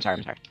 I'm sorry.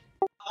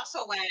 Also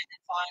went and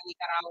fought in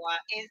Nicaragua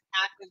in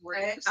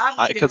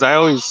active Because I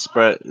always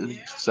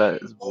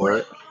set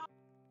board.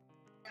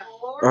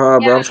 Bro,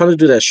 I'm trying to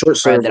do that short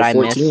serve did at I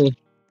miss? 14.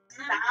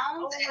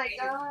 Oh my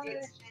god.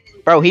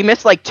 Bro, he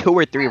missed like 2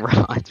 or 3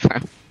 rods, bro.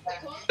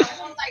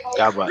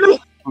 God, but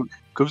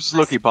Coops is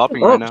low-key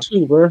popping Oh, right now.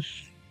 too, bro.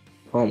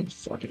 Oh my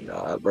fucking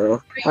god,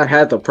 bro. I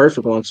had the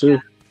perfect one too.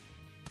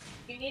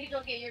 You need to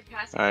go get your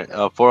pass. Alright,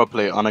 4-up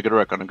play on a good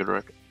rec.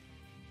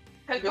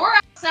 Cause we're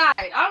outside.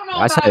 I don't know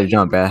I decided to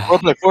jump, bruh.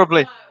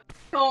 Foreplay.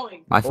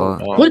 My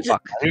fault. Oh, What?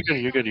 fuck. You're good.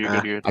 You're good. You're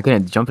good. You're good. I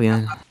couldn't jump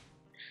again.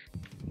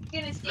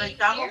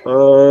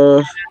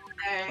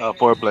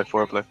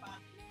 Foreplay.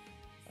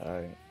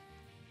 Alright.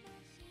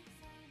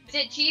 Is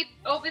it cheap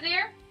over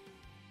there?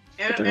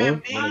 When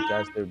it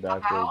got their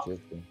back there,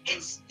 drifting.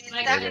 It's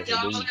Like that a the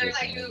dollar, baby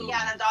like drifting.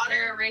 yeah, the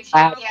dollar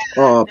ratio.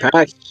 Oh,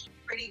 pack.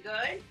 Pretty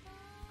good.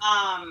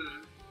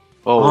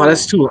 Oh,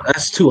 that's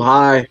too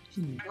high.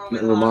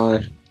 Never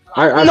mind.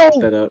 I No.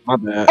 fucked that up. My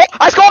bad. Oh,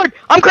 I scored!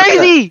 I'm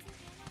crazy!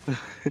 I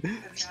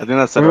think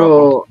that's set up.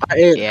 Bro,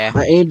 Yeah.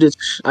 I aimed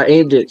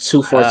it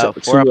too far.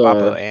 For a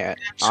Papo Ant.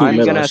 too I'm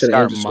middle. I gonna should've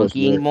start aimed it towards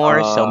monkeying mid.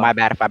 more, so my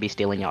bad if I be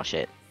stealing y'all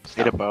shit.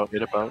 Hit about.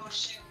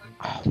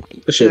 Oh my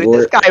This shit dude,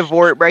 this Vort. guy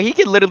Vort, bro, he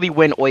could literally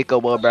win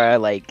Oikobo, bro.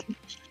 Like,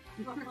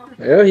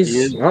 Yeah,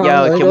 he's.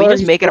 yo, can we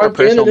just make it a prime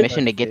personal candidate.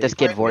 mission to get this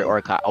kid Vort or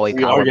We are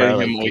Oikawa, bro?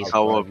 getting him Like,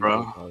 Oikawa,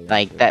 bro.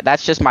 like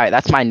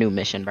that's my new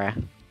mission, bro.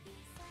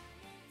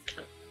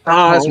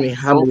 Ah, that's me.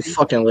 I'm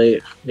fucking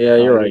late. Yeah,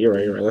 you're right.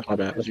 That's my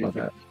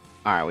bad.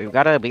 All right,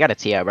 we gotta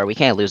tee up, bro. We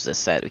can't lose this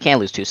set. We can't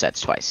lose 2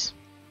 sets twice.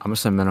 I'm gonna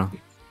send middle.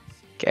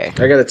 Okay.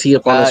 I gotta tee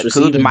up on this Coobs,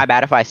 receiving. my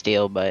bad if I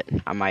steal, but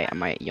I might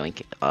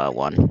yoink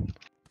one.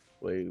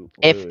 Wait,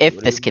 If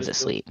what this is kid's this?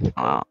 asleep,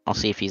 I'll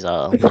see if he's Hit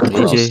you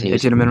in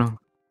snoozing. the middle.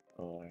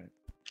 Alright.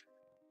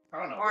 I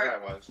don't know where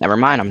that was. Never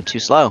mind, I'm too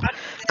slow.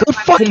 Good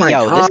fuck, my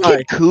yo, this God.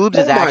 kid Coobs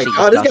is Oh my actually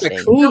god, this guy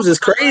disgusting. Coobs is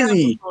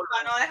crazy.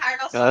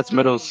 Yeah, that's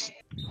middles.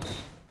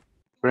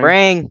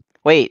 Bring.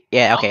 Wait,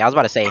 yeah, okay, I was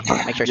about to say,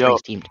 make sure Yo,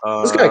 Spring's teamed.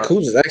 This guy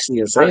Coobs is actually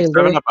insane,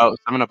 bro. 7 up out.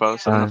 7 up out.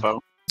 7 up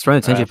out. Let's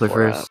run the Tenji play 4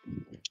 first.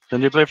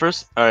 Then you play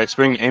first. All right,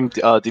 Spring aim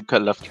deep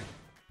cut left.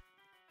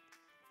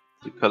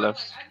 Deep cut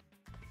left.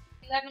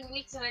 11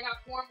 weeks and I got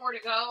 4 more to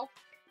go.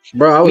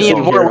 Bro, I was Me and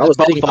sitting Vort here. I was was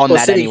both sitting, I on was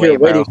that sitting anyway, here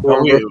bro. waiting for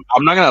him, bro.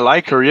 I'm not gonna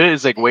lie, Korea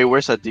is like way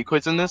worse at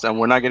decoys in this, and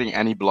we're not getting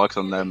any blocks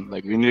on them.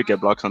 Like we need to get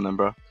blocks on them,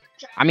 bro.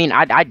 I mean,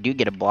 I do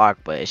get a block,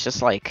 but it's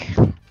just like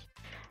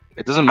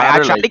It doesn't I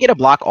matter. try like, to get a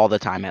block all the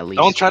time at least.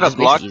 don't try to Just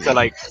makes it block easy. to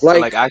like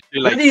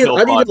actually like I need kill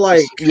to bots.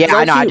 like. Yeah,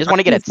 I know. I just want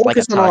to get keep like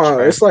a focusing touch, on-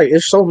 bro. It's like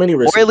it's so many.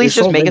 Or at least there's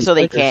just make many it so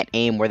they fighters. can't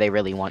aim where they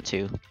really want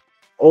to.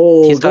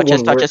 Oh, His touch, good his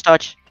one, touch, Vort. his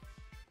touch.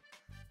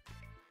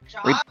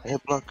 Hey,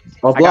 block.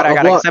 I'll I block, I'll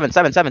got block. it.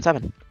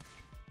 7.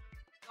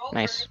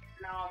 Nice.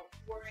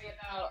 Worry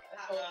about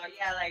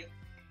yeah, like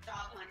job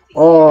hunting.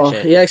 Oh,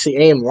 Shit. he actually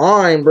aimed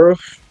line, bro.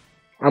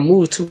 I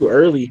moved too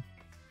early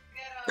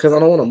because I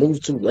don't want to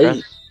move too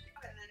late.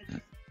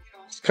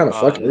 It's kind of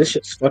fucking. This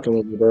shit's fucking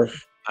with me, bro.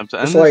 Time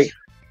to It's end like, this.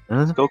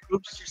 Let's go,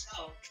 Coops.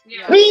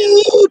 Yeah.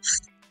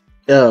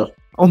 yeah.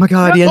 Oh my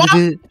god, he ended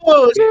it.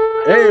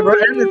 Hey, bro,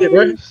 ended it,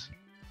 bro.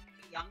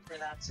 Young for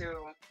that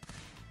too.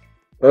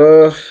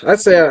 I'd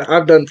say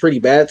I've done pretty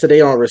bad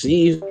today on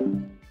receive.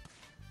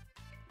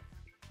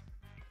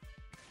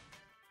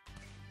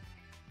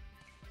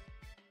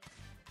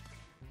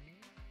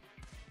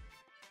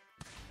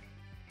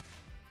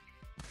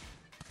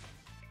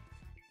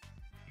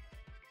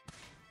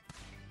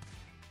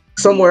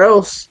 Somewhere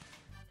else.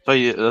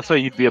 So that's why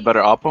you'd be a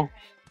better oppo.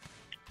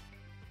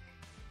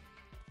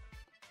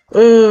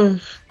 Uh,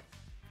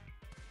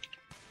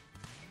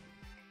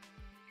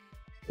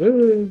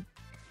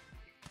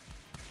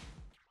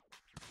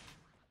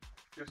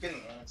 You're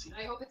getting antsy.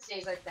 I hope it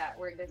stays like that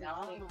where it doesn't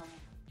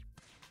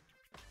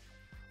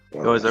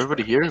Yo, is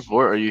everybody here?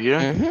 Vort, are you here?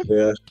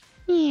 Mhm.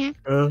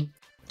 Yeah.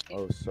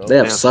 Oh, so They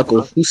have Yeah.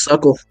 Suckle. Who's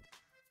Suckle?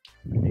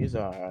 he's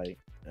alright.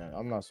 Yeah,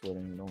 I'm not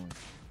sweating. No one.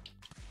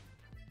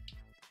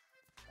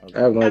 I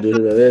have no idea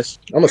who that is.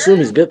 I'm assuming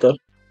he's good though.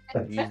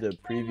 He's the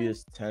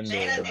previous Tendo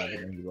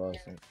and he lost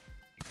him.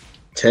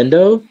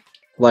 Tendo?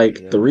 Like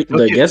Yeah.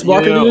 the guest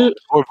blocker dude?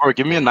 Vort,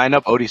 give me a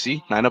 9-up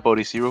ODC. 9-up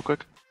ODC real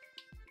quick.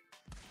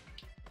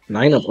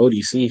 9 up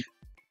ODC.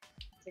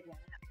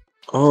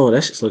 Oh,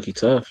 that's just looking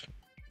tough.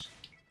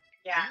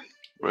 Yeah.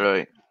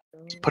 Right.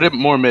 Put it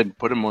more mid.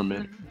 Put it more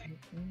mid.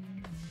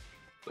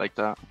 Like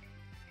that.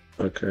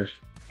 Okay.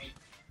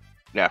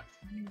 Yeah.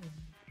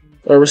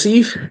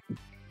 Receive?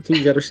 I think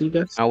you got receive,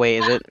 guys. Oh wait,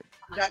 is it?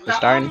 We're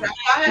starting?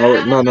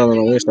 Oh no, we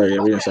didn't start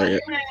yet. We didn't start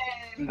yet.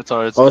 That's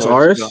ours. Oh, it's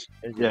ours?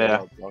 It's Yeah.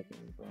 about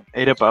blocking, bro.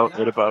 8 up out.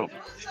 8 up out.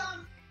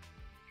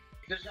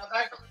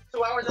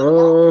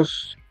 Oh,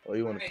 Oh,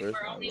 you want the first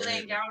We're one? only Go laying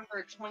ahead. down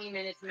for 20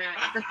 minutes max.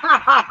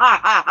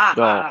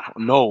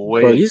 No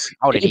way. bro, he's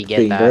How did he get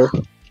aping, that?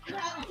 bro.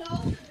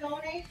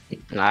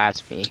 Nah,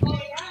 that's me. I was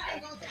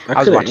could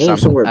have watching aimed some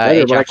somewhere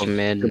better, but I H-up can't.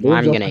 mid. the boom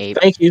I'm jump- gonna ape.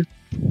 Thank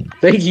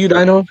you,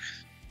 Dino.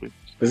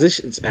 Cause this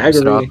shit's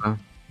aggravating.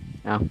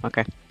 Oh,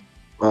 okay.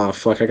 Oh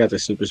fuck, I got the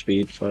super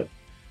speed. Fuck.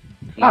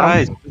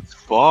 Nice. Good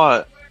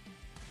spot.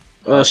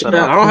 Shit, I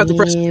don't have to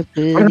press. I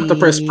don't have to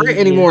press sprint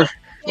anymore.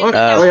 Fuck.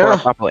 Oh yeah.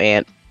 For Purple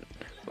Ant.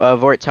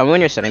 Vort, tell me when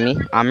you're sending me.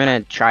 I'm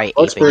gonna try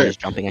What's aping and for- just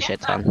jumping a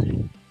shit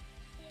ton.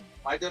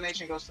 My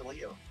donation goes to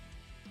Leo.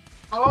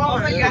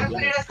 Oh, you gotta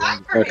put it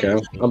aside for Okay,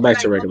 me. I'm back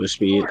to regular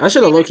speed. I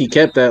should have low-key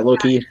kept that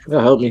low-key.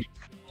 That'll help me.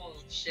 Oh,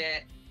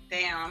 shit.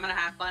 Damn, I'm gonna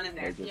have fun in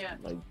there. Like, just, Yeah.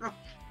 like,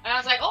 And I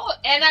was like, oh,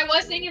 and I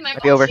was thinking like,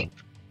 Might be over. shit,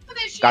 they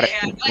Got it.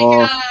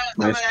 Oh,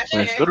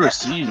 nice. Good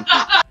receive.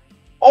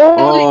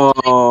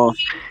 Oh,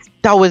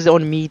 That was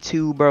on me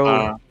too,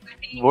 bro.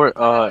 We're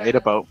 8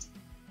 about.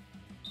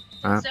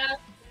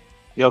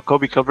 Yo,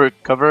 Kobe, cover.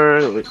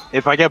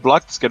 If I get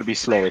blocked, it's gonna be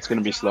slow. It's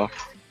gonna be slow.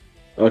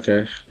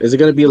 okay. Is it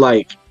gonna be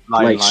like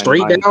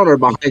straight down or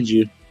behind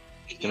you,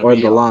 or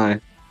the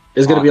line?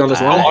 It's gonna be on this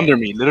Go line. under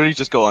me. Literally,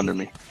 just go under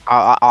me.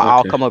 I'll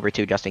Okay. come over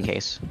too, just in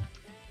case.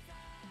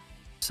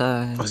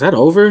 Is that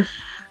over?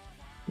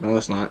 No,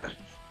 it's not.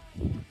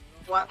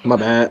 My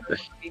bad.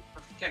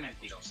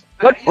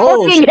 Good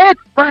Oh, fucking hit,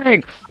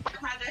 Frank!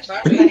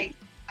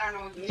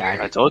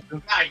 I told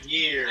you. Not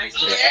years.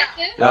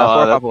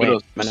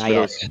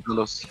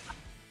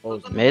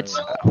 Mids.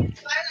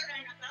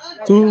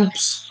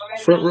 Oops.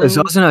 Front row. Is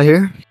Austin not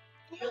here?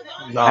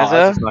 No, As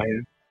that's a- not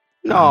here.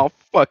 No,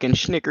 fucking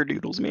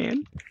snickerdoodles,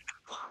 man.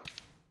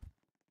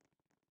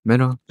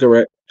 Middle.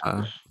 Correct.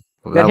 Well,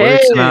 Good that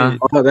works hit. now.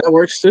 Oh, that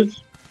works too.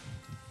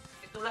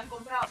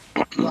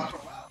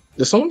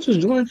 Did someone just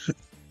join?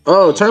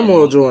 Oh,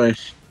 Turmoil joined.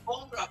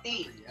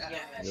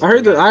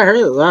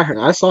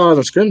 I saw on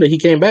the scrim that he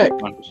came back.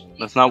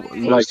 Let's not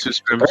lose 2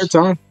 scrims. Third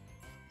time.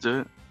 Do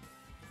it.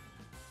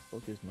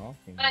 Focus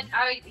knocking.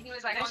 He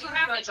was like, "Oh, you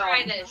have to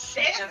try this."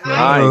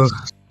 Nice.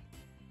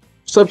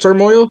 What's up,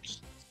 Turmoil?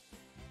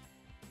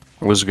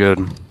 Was good.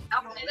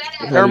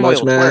 Not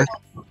much, man.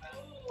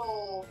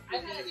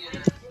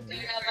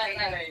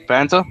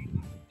 Fanta?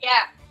 Yeah,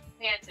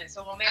 Fanta.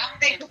 So we'll make. I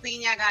think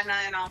Pina got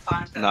nothing on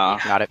Fanta. Nah.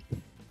 Got it.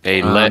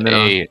 Hey,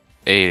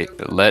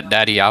 let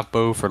Daddy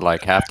Oppo for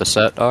like half the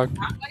set, dog.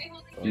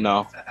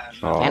 No.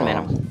 Oh, And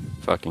minimum.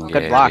 fucking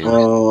Good gay. block.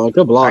 Oh,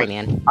 good block. Alright,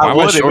 man. I Why am I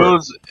would if it short?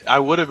 was. I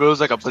would if it was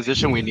like a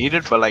position we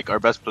needed, but like our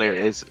best player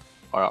is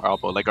our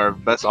elbow. Like our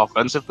best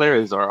offensive player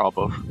is our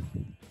elbow.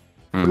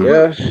 Mhm.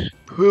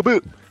 Yeah.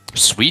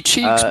 Sweet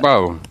cheeks,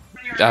 bro.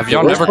 Have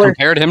y'all What's never play-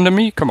 compared him to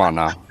me? Come on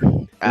now.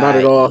 Not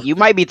at all. You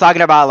might be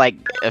talking about like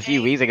a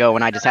few weeks ago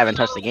when I just haven't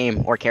touched the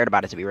game or cared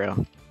about it, to be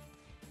real.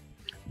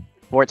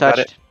 Four Got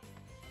touched.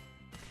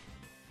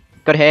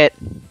 Good hit.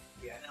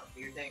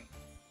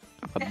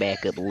 I'll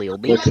back up a little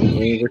bit.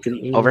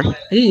 Over. Nice.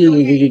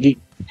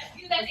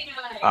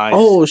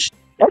 Oh, shit.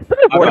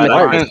 My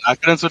bad. I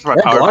couldn't switch my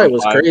That power. glide from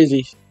was 5.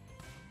 crazy.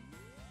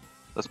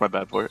 That's my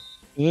bad for it.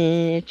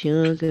 It's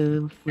your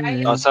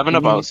girlfriend. 7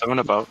 about. 7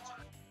 about.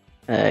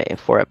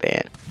 4 up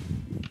and.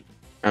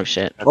 Oh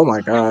shit. Oh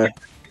my god.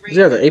 These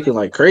guys are aping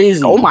like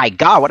crazy. Oh my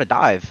god, what a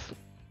dive.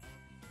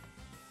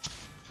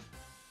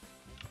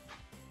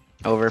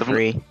 Over 7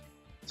 free.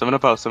 7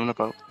 about. 7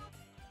 about.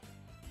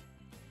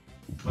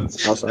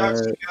 Outside.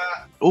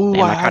 Ooh,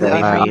 Damn, I I had tried to it.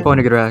 wait for you. Oppo in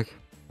a good rack.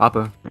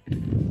 Oppo.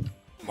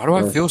 Why do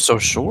I feel so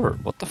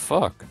short? What the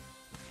fuck?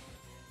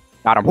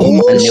 Got him.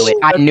 Oh, I knew it.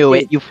 I knew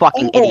it. You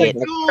fucking idiot.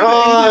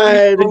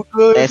 God.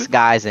 This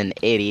guy's an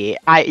idiot.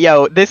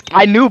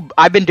 I knew.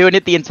 I've been doing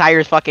it the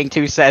entire fucking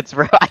 2 sets,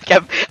 bro.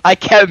 I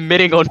kept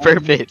mitting on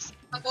purpose.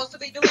 Supposed to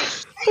be doing.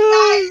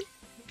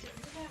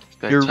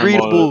 You're Turmoil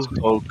readable. is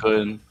so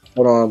good.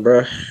 Hold on,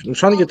 bro. I'm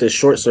trying to get this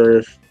short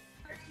serve.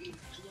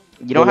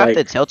 You don't But, have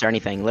like- to tilt or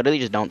anything. Literally,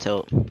 just don't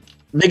tilt.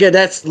 Nigga,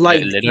 that's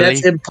like Literally?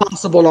 that's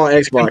impossible on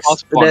Xbox.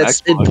 Impossible on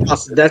That's Xbox.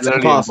 impossible. That's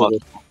Literally impossible.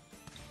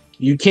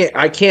 You can't.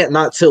 I can't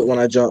not tilt when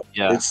I jump.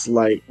 Yeah. It's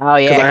like Oh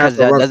yeah, I have because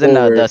to run doesn't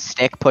forward. the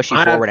stick push you I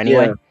have- forward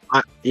anyway?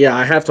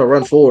 I have to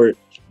run forward.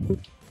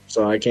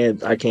 So I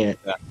can't.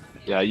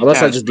 Yeah, you Unless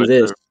I can't just do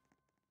switch this. her.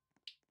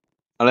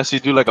 Unless you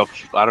do like a,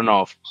 I don't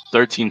know,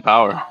 13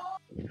 power.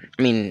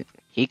 I mean,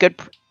 he could.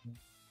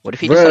 What if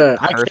he just Bruh,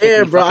 like I perfectly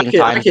can, bro. I fucking can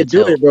times the do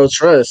tilt? it, bro.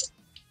 Trust.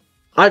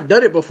 I've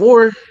done it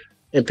before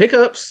in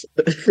pickups.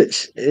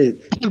 Shit.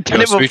 You've done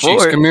Yo, it Sweet Cheeks,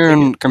 before. come here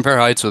and compare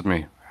heights with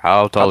me.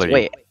 How tall are you?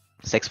 Wait,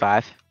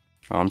 6'5".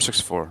 Oh, I'm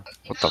 6'4".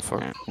 What the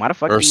fuck? Why the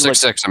fuck Or do you look?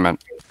 6'6", I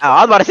meant. Oh,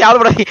 I was about to say.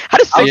 How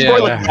does 6'4" Yeah.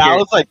 look Yeah, I weird?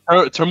 was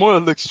like, Turmoil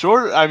looks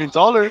short. I mean,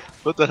 taller.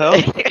 What the hell?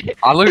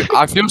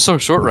 I feel so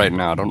short right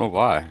now. I don't know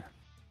why.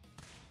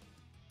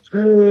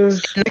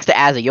 Next to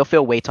Azza, you'll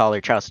feel way taller.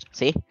 Trust.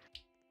 See?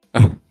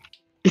 Oh,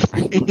 yeah,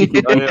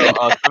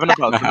 7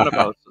 about. 7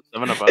 about.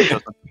 7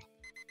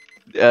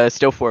 about.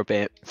 Still 4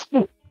 bit. I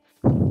hate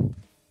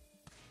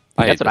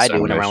That's what I this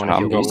do when animation. around when I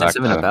I'm feel going weird. back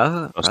 7 to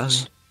about?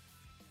 justice.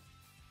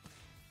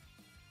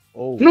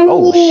 Oh,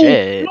 Oh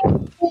shit.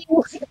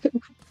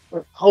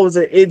 I was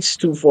an inch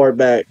too far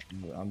back.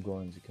 I'm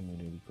going to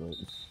community court.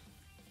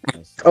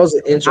 I was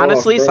an inch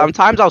Honestly, off, bro.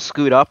 sometimes I'll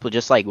scoot up with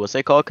just like what's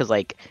it called? Cause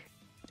like,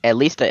 at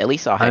least I'll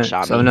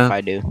headshot me 7 if up.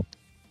 I do.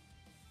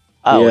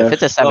 Oh, Yeah. if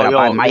it's a 7 up,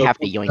 I might yo, have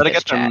to yoink Try to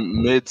this get their chat.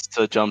 mids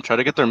to jump. Try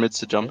to get their mids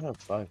to I jump. have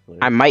 5 players.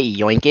 I might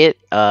yoink it.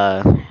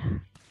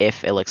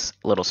 If it looks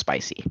a little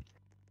spicy.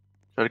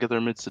 Try to get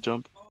their mids to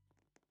jump.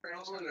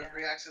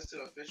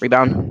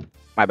 Rebound.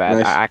 My bad.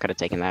 Nice. I could have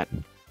taken that.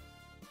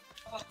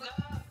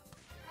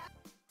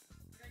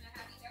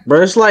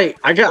 Bro, it's like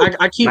I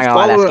keep Not gonna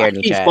lie, that following. scared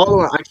me, chat.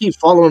 I keep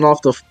following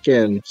off the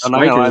fucking I'm not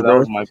gonna lie, spikers, that bro.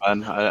 was my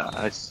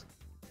bad.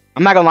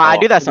 I'm not gonna lie. I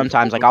do that Oh.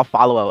 sometimes. Like I'll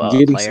follow a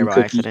Getting player some by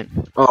cookie.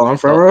 accident. Oh, I'm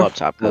front Go row. up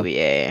top, Kobe.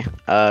 Yeah.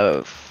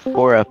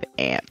 4 up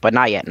and, but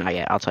not yet, not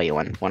yet. I'll tell you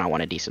when I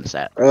want a decent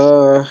set.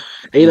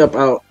 8 up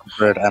out.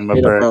 Bird. I'm a 8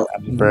 up bird. out.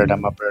 I'm a bird.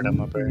 I'm a bird. I'm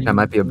a bird. That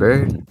might be a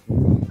bird.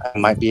 I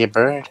might be a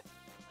bird.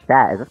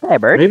 That is that a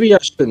bird? Maybe I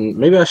shouldn't.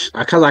 Maybe I should.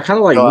 Cause I kind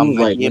of like Yo, I move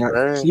might like be a not,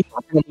 bird. see,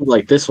 I kinda move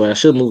like this way. I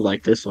should move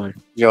like this way.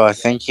 Yo, I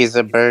think he's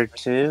a bird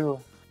too.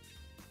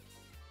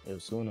 Yo,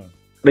 Suna.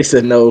 They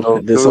said no. Oh,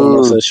 Then someone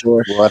else said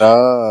sure. What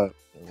up?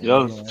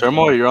 Yo,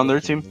 Turmoil, you're on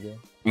their team?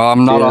 No,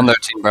 I'm not Yeah. on that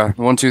team, bro.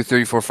 1, 2,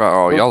 3, 4, 5.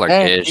 Oh, y'all are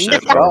gay as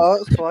shit, bro.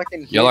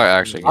 Y'all are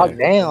actually Oh gay.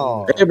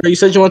 damn. Hey, bro, you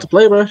said you want to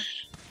play, bro.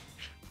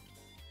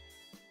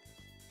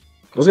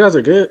 Those guys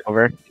are good.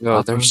 Over.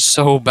 Yo, they're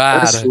so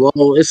bad. It's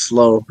slow. It's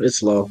slow. It's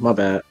slow. My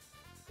bad.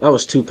 That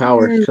was 2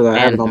 power because I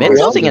had And no mid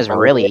tilting is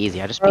really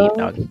easy. I just beat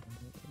dog.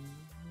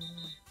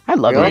 I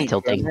love Really? mid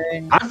tilting.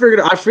 I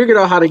figured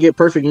out how to get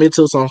perfect mid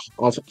tilts on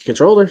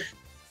controller.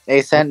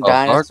 They sent Oh, fuck.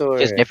 dinosaur.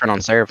 It's different on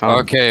serve, huh?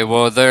 Okay,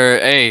 well,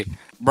 hey,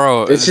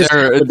 bro, It's just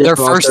they're different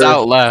on first serve.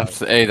 out left.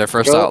 Hey, they're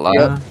first out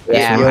left.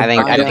 Yeah, Yo, I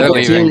think They're Dino.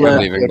 leaving. Team They're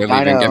left. leaving. They're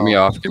leaving. Get me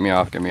off. Get me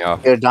off. Get me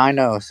off. Yo,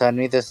 Dino, send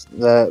me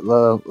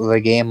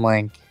the game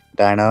link.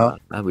 Dino.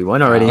 We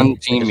won already.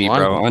 Unteam me,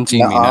 bro.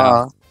 Unteam me now.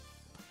 Nuh-uh.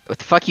 What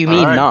the fuck you mean?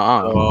 Alright.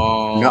 Nah.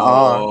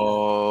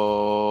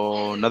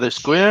 Oh, another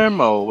Scrim?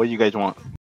 Oh, what do you guys want?